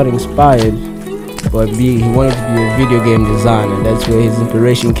 He got inspired, but he wanted to be a video game designer. That's where his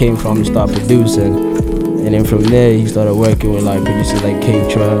inspiration came from to start producing. And then from there, he started working with like producers like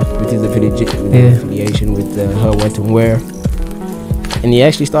K-Tra, with his affiliation with Her What and Where. And he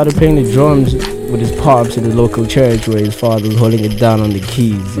actually started playing the drums with his pops at the local church where his father was holding it down on the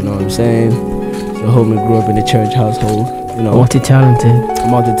keys, you know what I'm saying? So homie grew up in the church household, you know.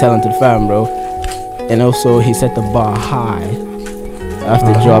 Multi-talented fam, bro. And also he set the bar high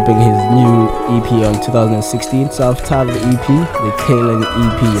after dropping his new EP on 2016, self-titled EP, the KAELIN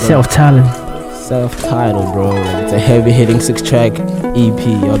EP. Self-titled, bro. Like, it's a heavy-hitting 6-track EP.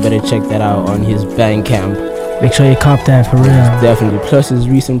 Y'all better check that out on his Bandcamp. Make sure you cop that for real. Definitely. Plus his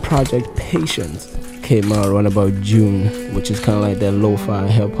recent project Patience came out around about June, which is kind of like that lo-fi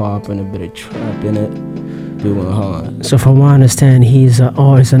hip-hop and a bit of trap in it. Doing hard. So from what I understand, he's an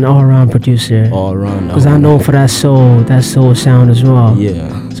all-around producer. All-around. Because I know for that soul sound as well.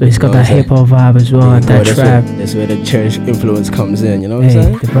 Yeah. So he's got that hip-hop vibe as well, and that trap. That's where the church influence comes in, you know what I'm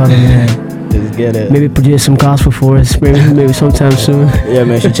saying? The brother, man. Just get it. Maybe produce some gospel for us, maybe sometime soon. Yeah,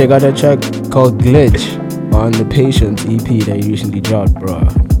 man, you should check out that track called Glitch on the Patience EP that he recently dropped, bro.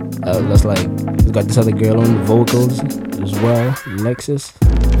 That's like, he's got this other girl on the vocals as well, Lexus,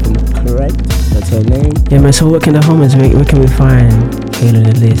 if I'm correct, that's her name. Yeah, man, so what can the homies make? Where can we find KAELIN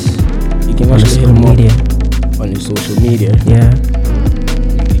ELLIS? You can actually hit him up on your social media. Yeah.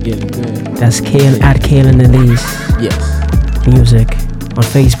 You get it good. That's at KAELIN ELLIS. Yes. Music on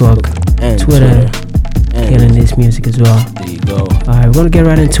Facebook, and Twitter. KAELIN ELLIS music as well. There you go. Alright, we're gonna get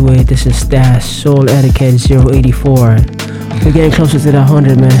right into it. This is that Souletiquette 084. We're getting closer to the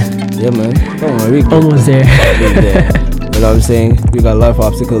 100, man. Yeah, man. Don't worry. Almost there. You know what I'm saying? We got life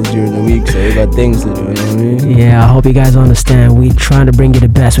obstacles during the week, so we got things to do, you know what I mean? Yeah, I hope you guys understand. We trying to bring you the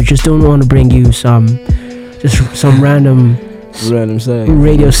best. We just don't want to bring you some random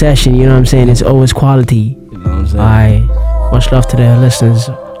radio session, you know what I'm saying? It's always quality. You know what I'm saying? Alright, much love to the listeners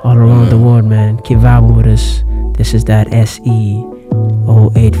all around the world, man. Keep vibing with us. This is that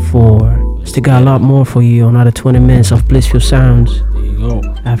SE084. Still got a lot more for you. Another 20 minutes of blissful sounds. There you go.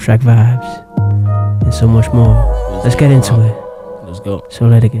 Abstract vibes. And so much more. Let's get into it. Let's go.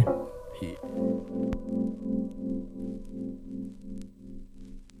 Souletiquette.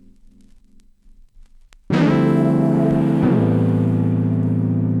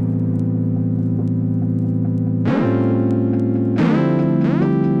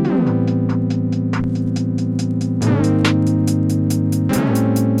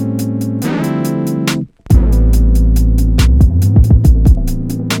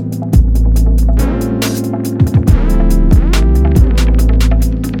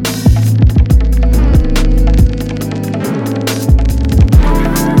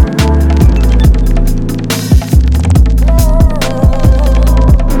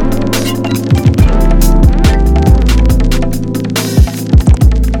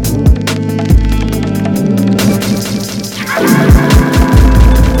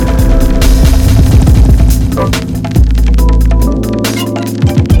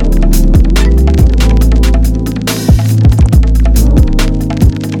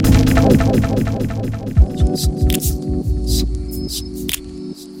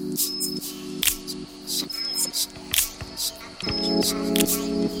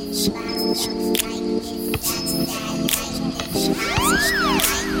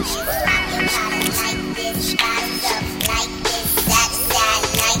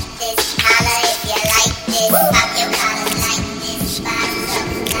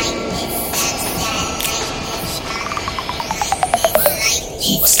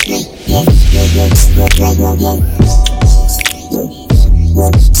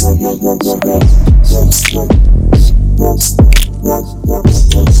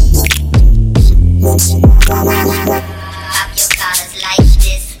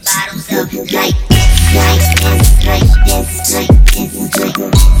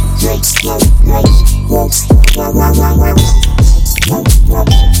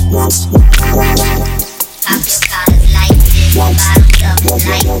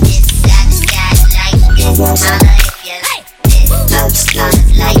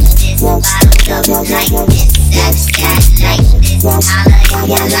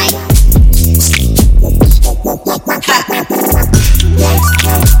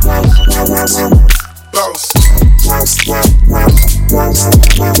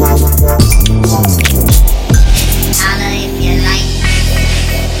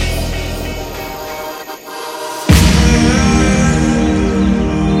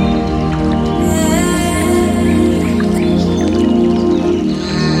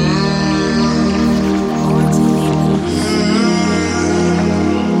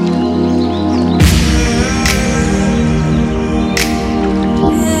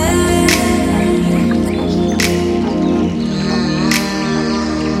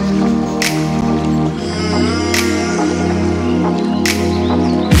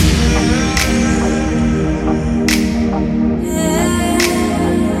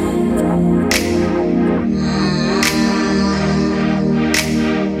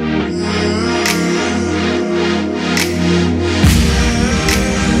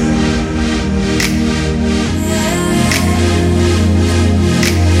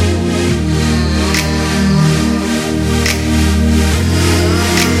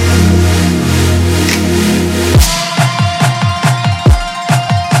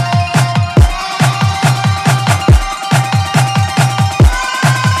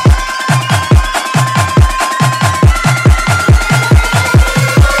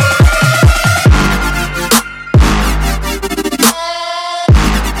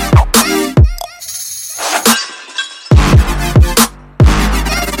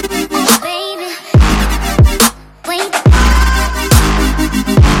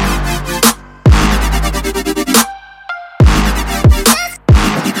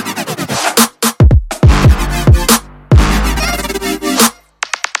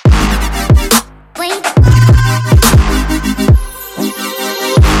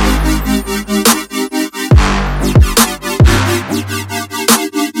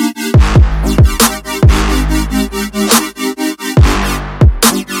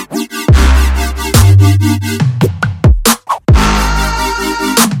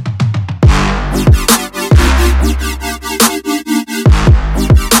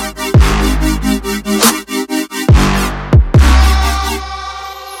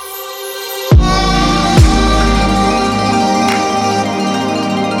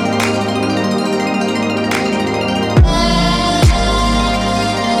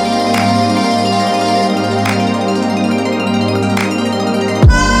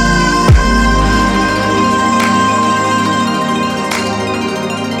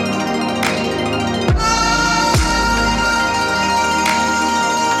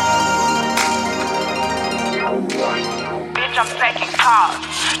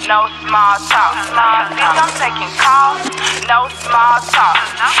 no small talk. Bitch, I'm taking calls, no small talk.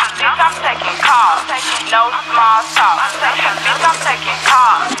 Bitch, I'm taking calls, no small talk. Bitch, I'm taking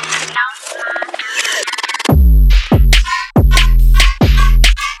calls.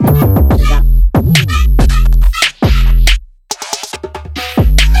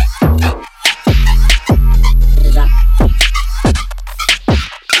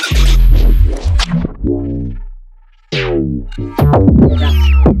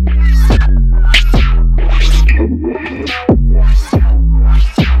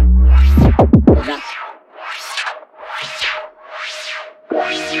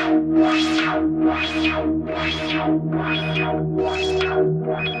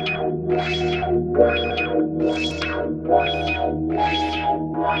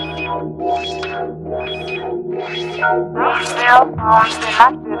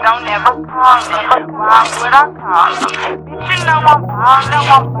 Don't ever call me. Why would I call them? Bitch, you know I'm ballin'.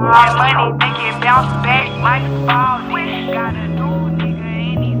 Money, they get bounced back like ballin'. Gotta do, nigga,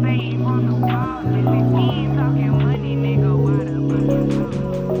 and he say he wanna ball. If he ain't talking money, nigga, why the fuck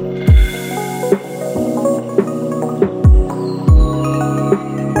you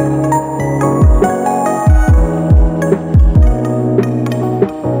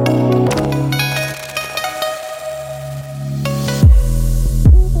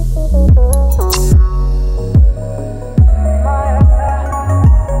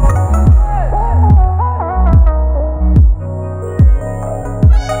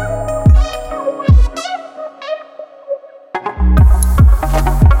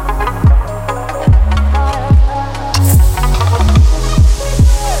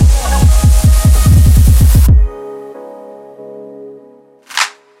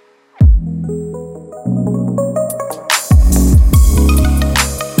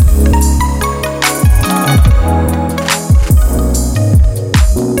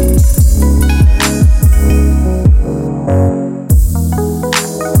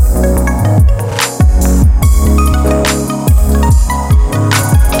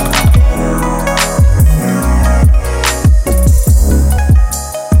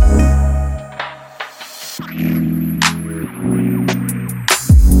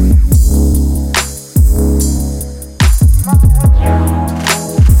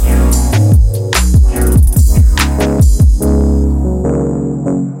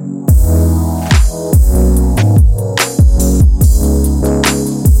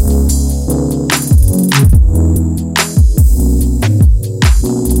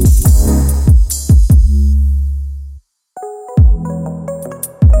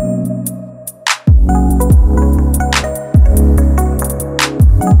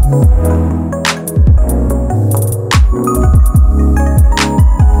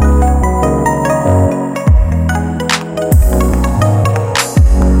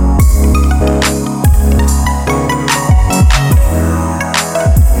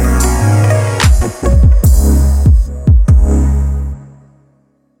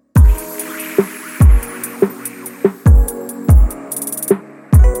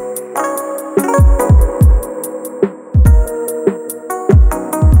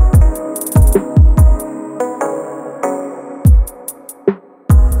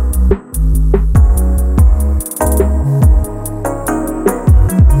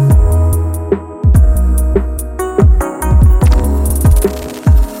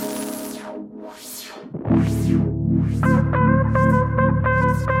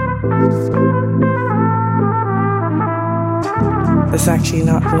It's actually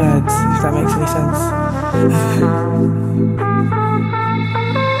not words, if that makes any sense.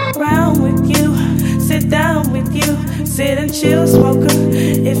 Round with you, sit down with you, sit and chill, smoker,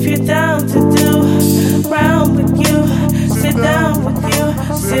 if you're down to do. Round with you, sit down with you,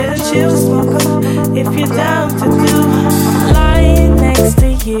 sit and chill, smoker, if you're down to do. Lying next to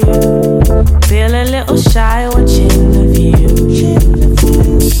you, feel a little shy watching the view.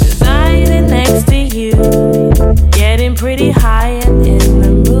 Residing next to you, getting pretty high and in the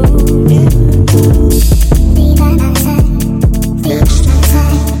mood.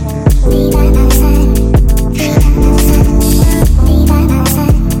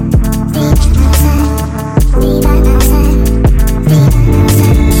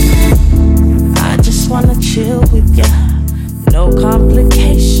 I just wanna chill with ya, no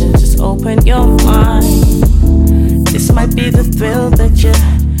complications, just open your mind. This might be the thrill that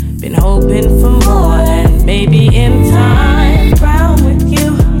you've been hoping for more, and maybe in time.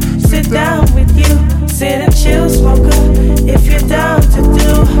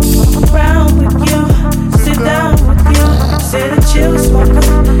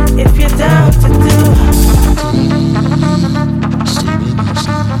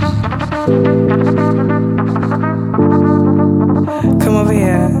 Come over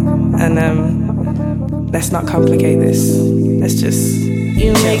here and let's not complicate this. Let's just.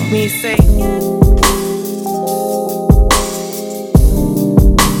 You make me say.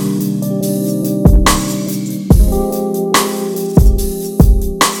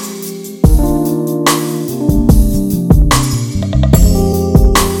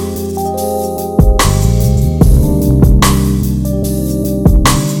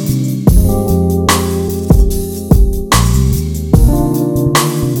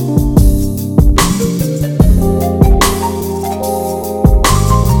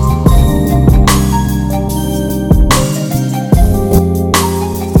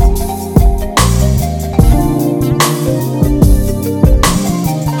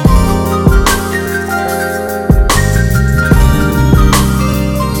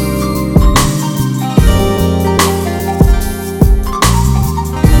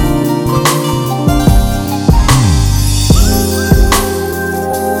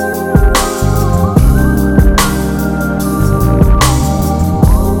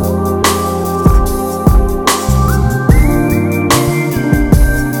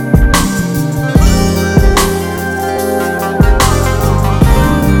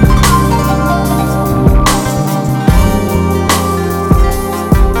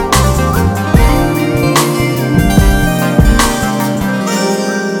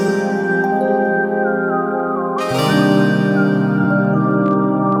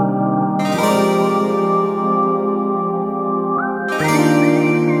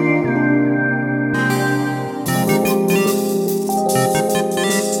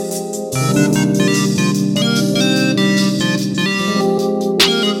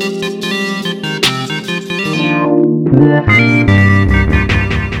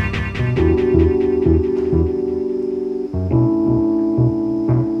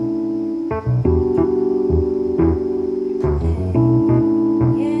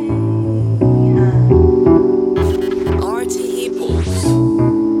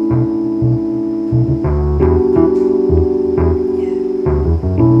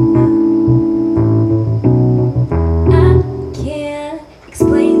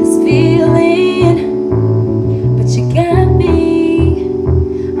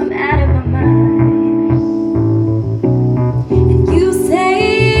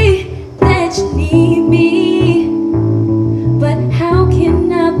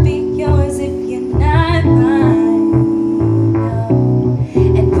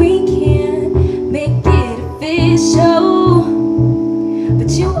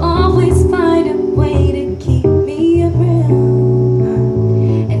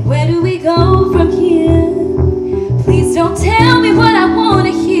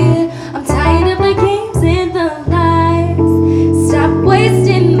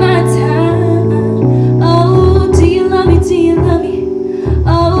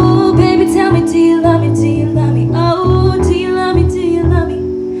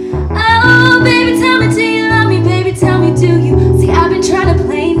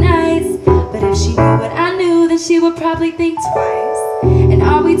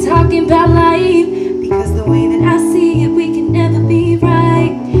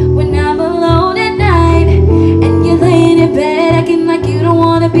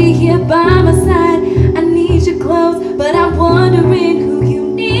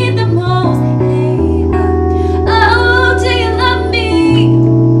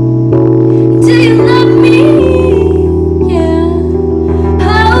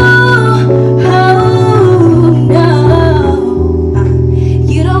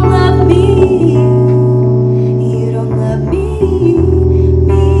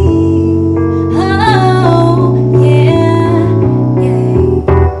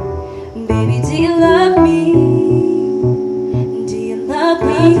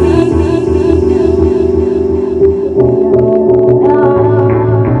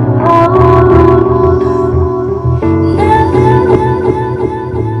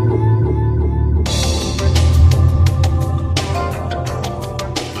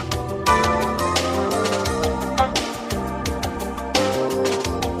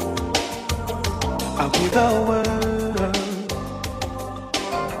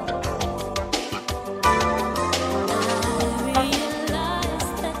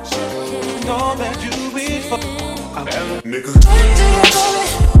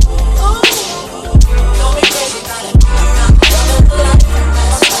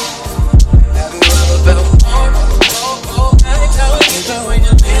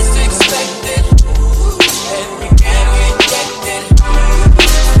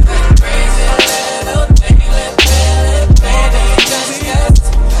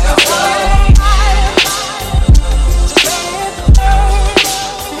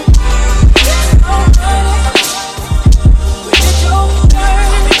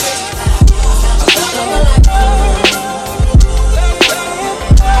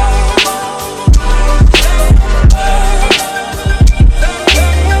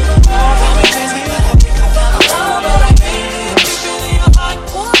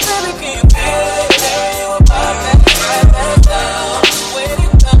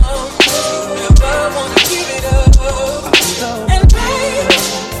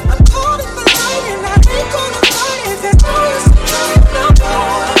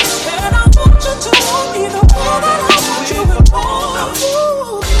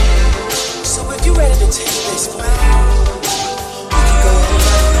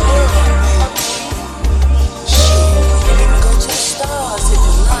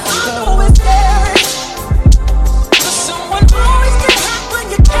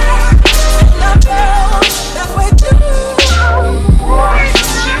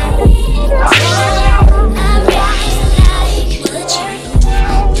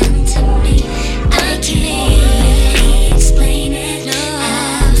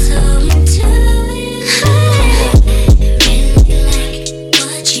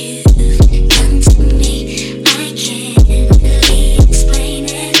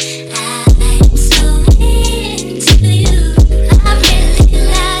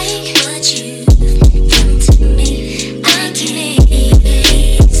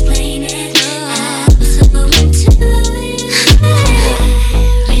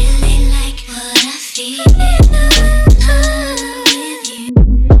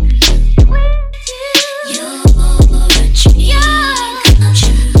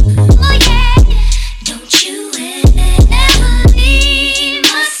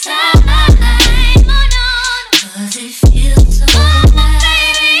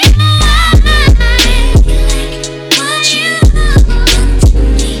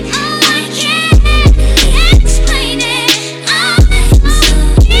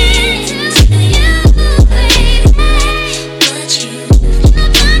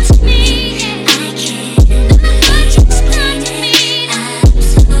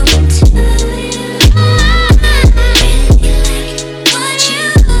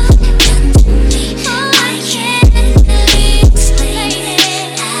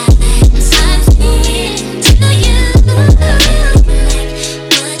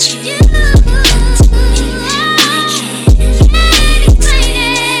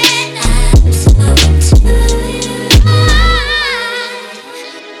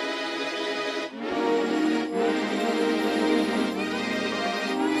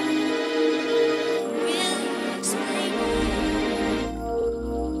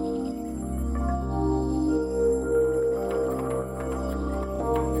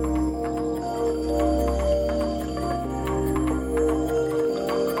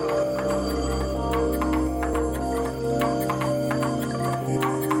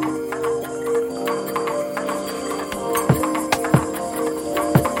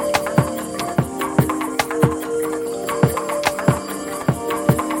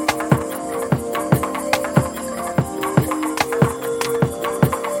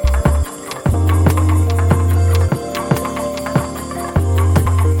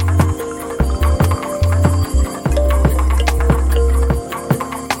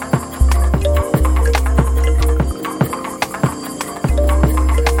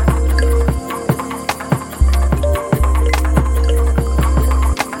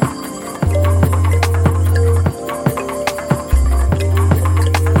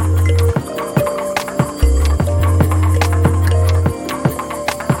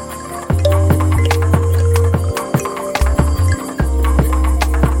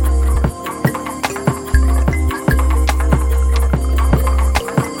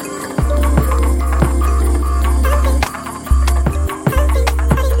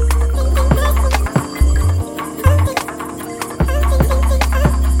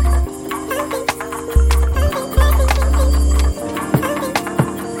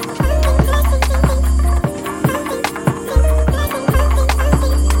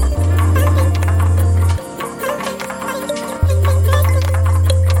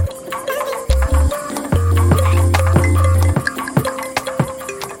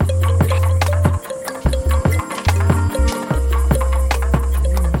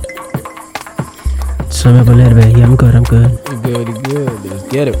 Sum up a little bit. Yeah, I'm good. You're good. Let's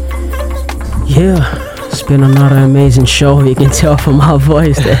get it. Yeah, it's been another amazing show. You can tell from my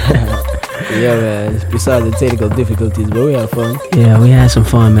voice that. Yeah, man. Besides the technical difficulties, but we had fun. Yeah, we had some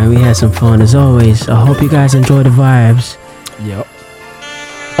fun, man. We had some fun as always. I hope you guys enjoy the vibes. Yep.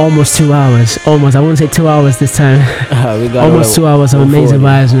 Almost 2 hours. Almost. I wouldn't say 2 hours this time. We got almost 2 hours of amazing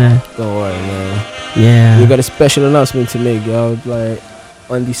vibes, man. Don't worry, man. Yeah. We got a special announcement to make, y'all. Like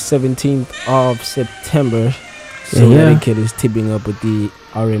on the 17th of September, Souletiquette is teaming up with the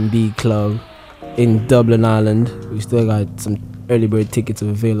R&B club in Dublin, Ireland. We still got some early bird tickets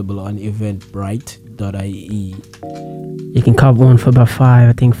available on eventbrite.ie. You can cop one for about €5.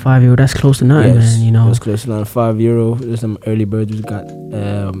 I think €5. That's close to nothing, man. You know, that's close to nothing. €5. There's some early birds. We've got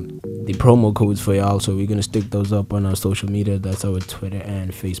the promo codes for y'all, so we're gonna stick those up on our social media. That's our Twitter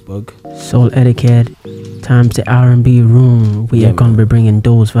and Facebook. Souletiquette times the R&B room. We are gonna be bringing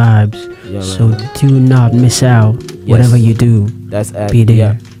those vibes. Yeah, so do not miss out. Whatever you do, that's at be there.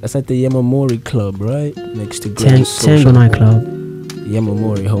 Yeah, that's at the Yamamori Club, right next to Tango Nightclub.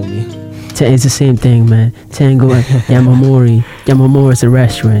 Yamamori, homie. It's the same thing, man. Tango, Yamamori. Yamamori is the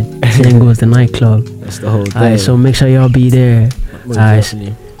restaurant. Tango is the nightclub. That's the whole thing. Alright, so make sure y'all be there. Alright,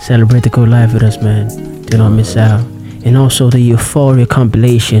 celebrate the good life with us, man. Do not miss out. And also the Euphoria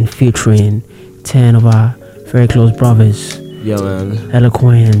compilation featuring 10 of our very close brothers. Yeah, man.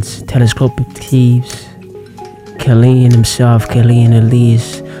 Eloquence, Telescopic Thieves, KAELIN himself, KAELIN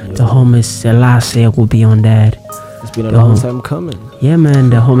ELLIS, the homies Selassie will be on that. It's been a long time coming. Yeah, man,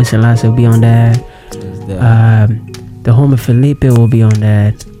 the homie Selassie will be on that. The homie Felipe will be on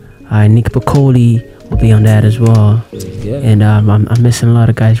that. Nick Piccoli will be on that as well. Yeah. And I'm missing a lot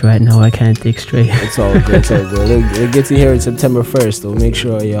of guys right now. I can't think straight. It's all good. It's all good. We'll get to here on September 1st. So make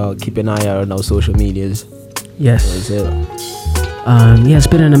sure y'all keep an eye out on our social medias. Yes. That's it. Yeah, it's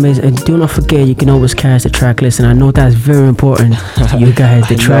been an amazing. And do not forget, you can always catch the track list, and I know that's very important to you guys.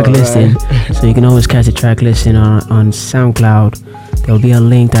 The track listing, so you can always catch the track listing on SoundCloud. There'll be a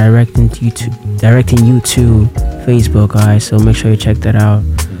link directing you to Facebook. Alright, so make sure you check that out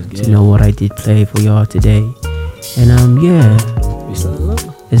to know what I did play for y'all today. And yeah,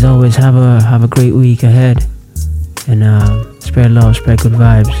 as always, have a great week ahead, and spread love, spread good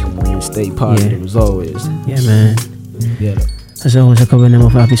vibes. Stay positive as always. Yeah, man. Yeah. As always, I cover the name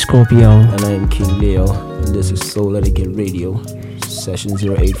of Abby Scorpio. And I am King Leo. And this is Souletiquette Radio, session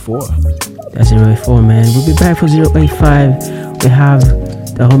 084. That's 084, man. We'll be back for 085. We have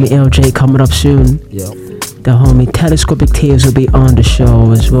the homie LJ coming up soon. Yeah. The homie Telescopic Thieves will be on the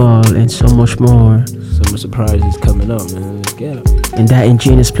show as well, and so much more. Some surprises coming up, man. Let's get it. And that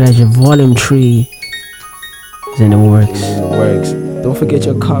Ingenious Pleasure Volume 3 is in the works. Don't forget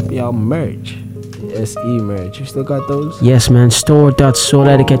your copy our merch. SE merch. You still got those? Yes, man.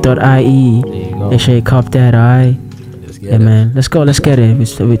 Store.souletiquette.ie. There you go. Make sure you cop that, alright? Yeah, man. Let's go. Let's get it.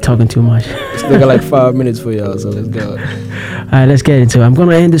 We're talking too much. Still got like 5 minutes for y'all, so let's go. Alright, let's get into it. I'm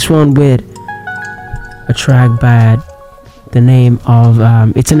gonna end this one with a track by the name of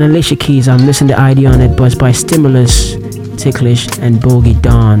it's an Alicia Keys. I'm missing the ID on it, but it's by Stimulus, Ticklish, and Bogey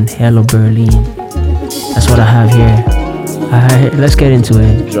Dawn. Hello Berlin. That's what I have here. Alright, let's get into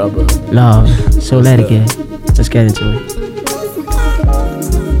it. Drop it. Love, Souletiquette. Let's get into it.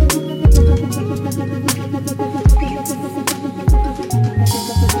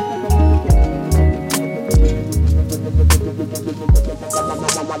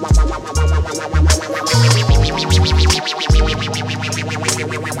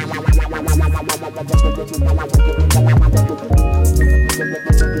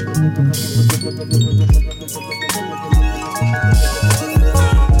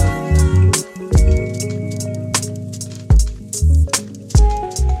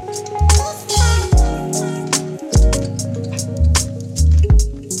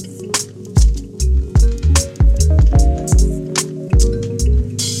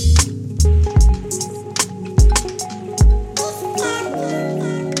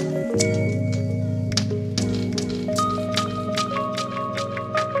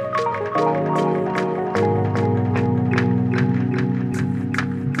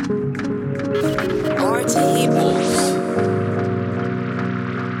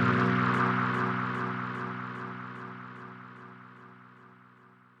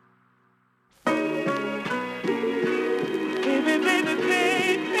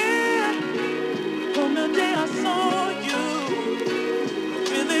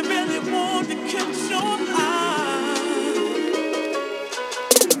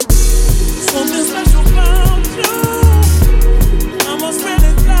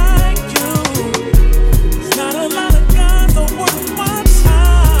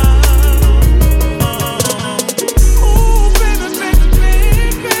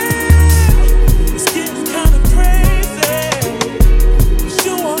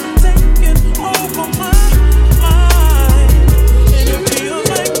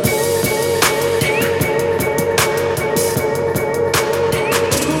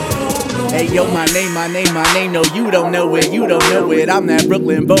 Hey yo, my name, no, you don't know it, I'm that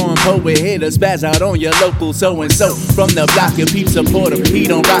Brooklyn born poet, here to spaz out on your local so-and-so. From the block, your peeps support him, he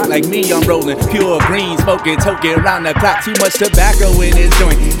don't rock like me, I'm rolling pure green, smoking, token round the clock, too much tobacco in his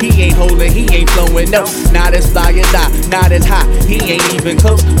joint. He ain't holding, he ain't flowing, no, not as fly as I, not as high, he ain't even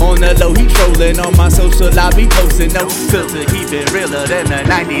close. On the low, he trolling on my social, I be posting no filter, keep it realer than the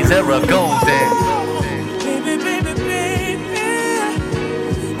 90s era golden.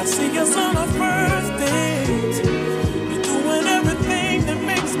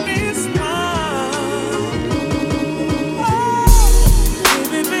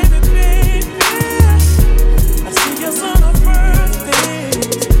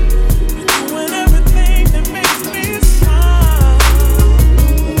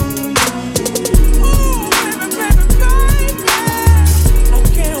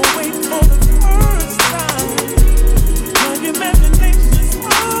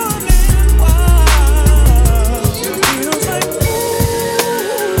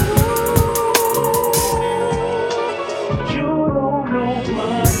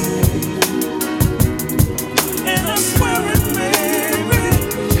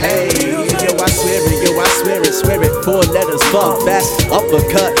 Swear it, 4 letters, fuck fast,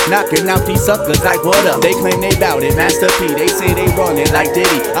 uppercut, knocking out these suckers like what up? They claim they bout it, Master P, they say they run it like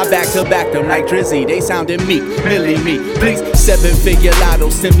Diddy. I back to back them like Drizzy, they sounding meek, Millie me. Please, 7-figure lotto,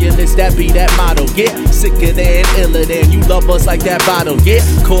 stimulus, that be that motto. Get sicker than, iller than, you love us like that bottle. Get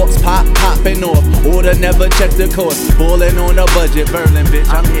corks popping off, order never check the course. Ballin' on a budget, Berlin bitch,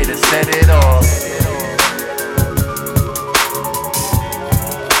 I'm here to set it off.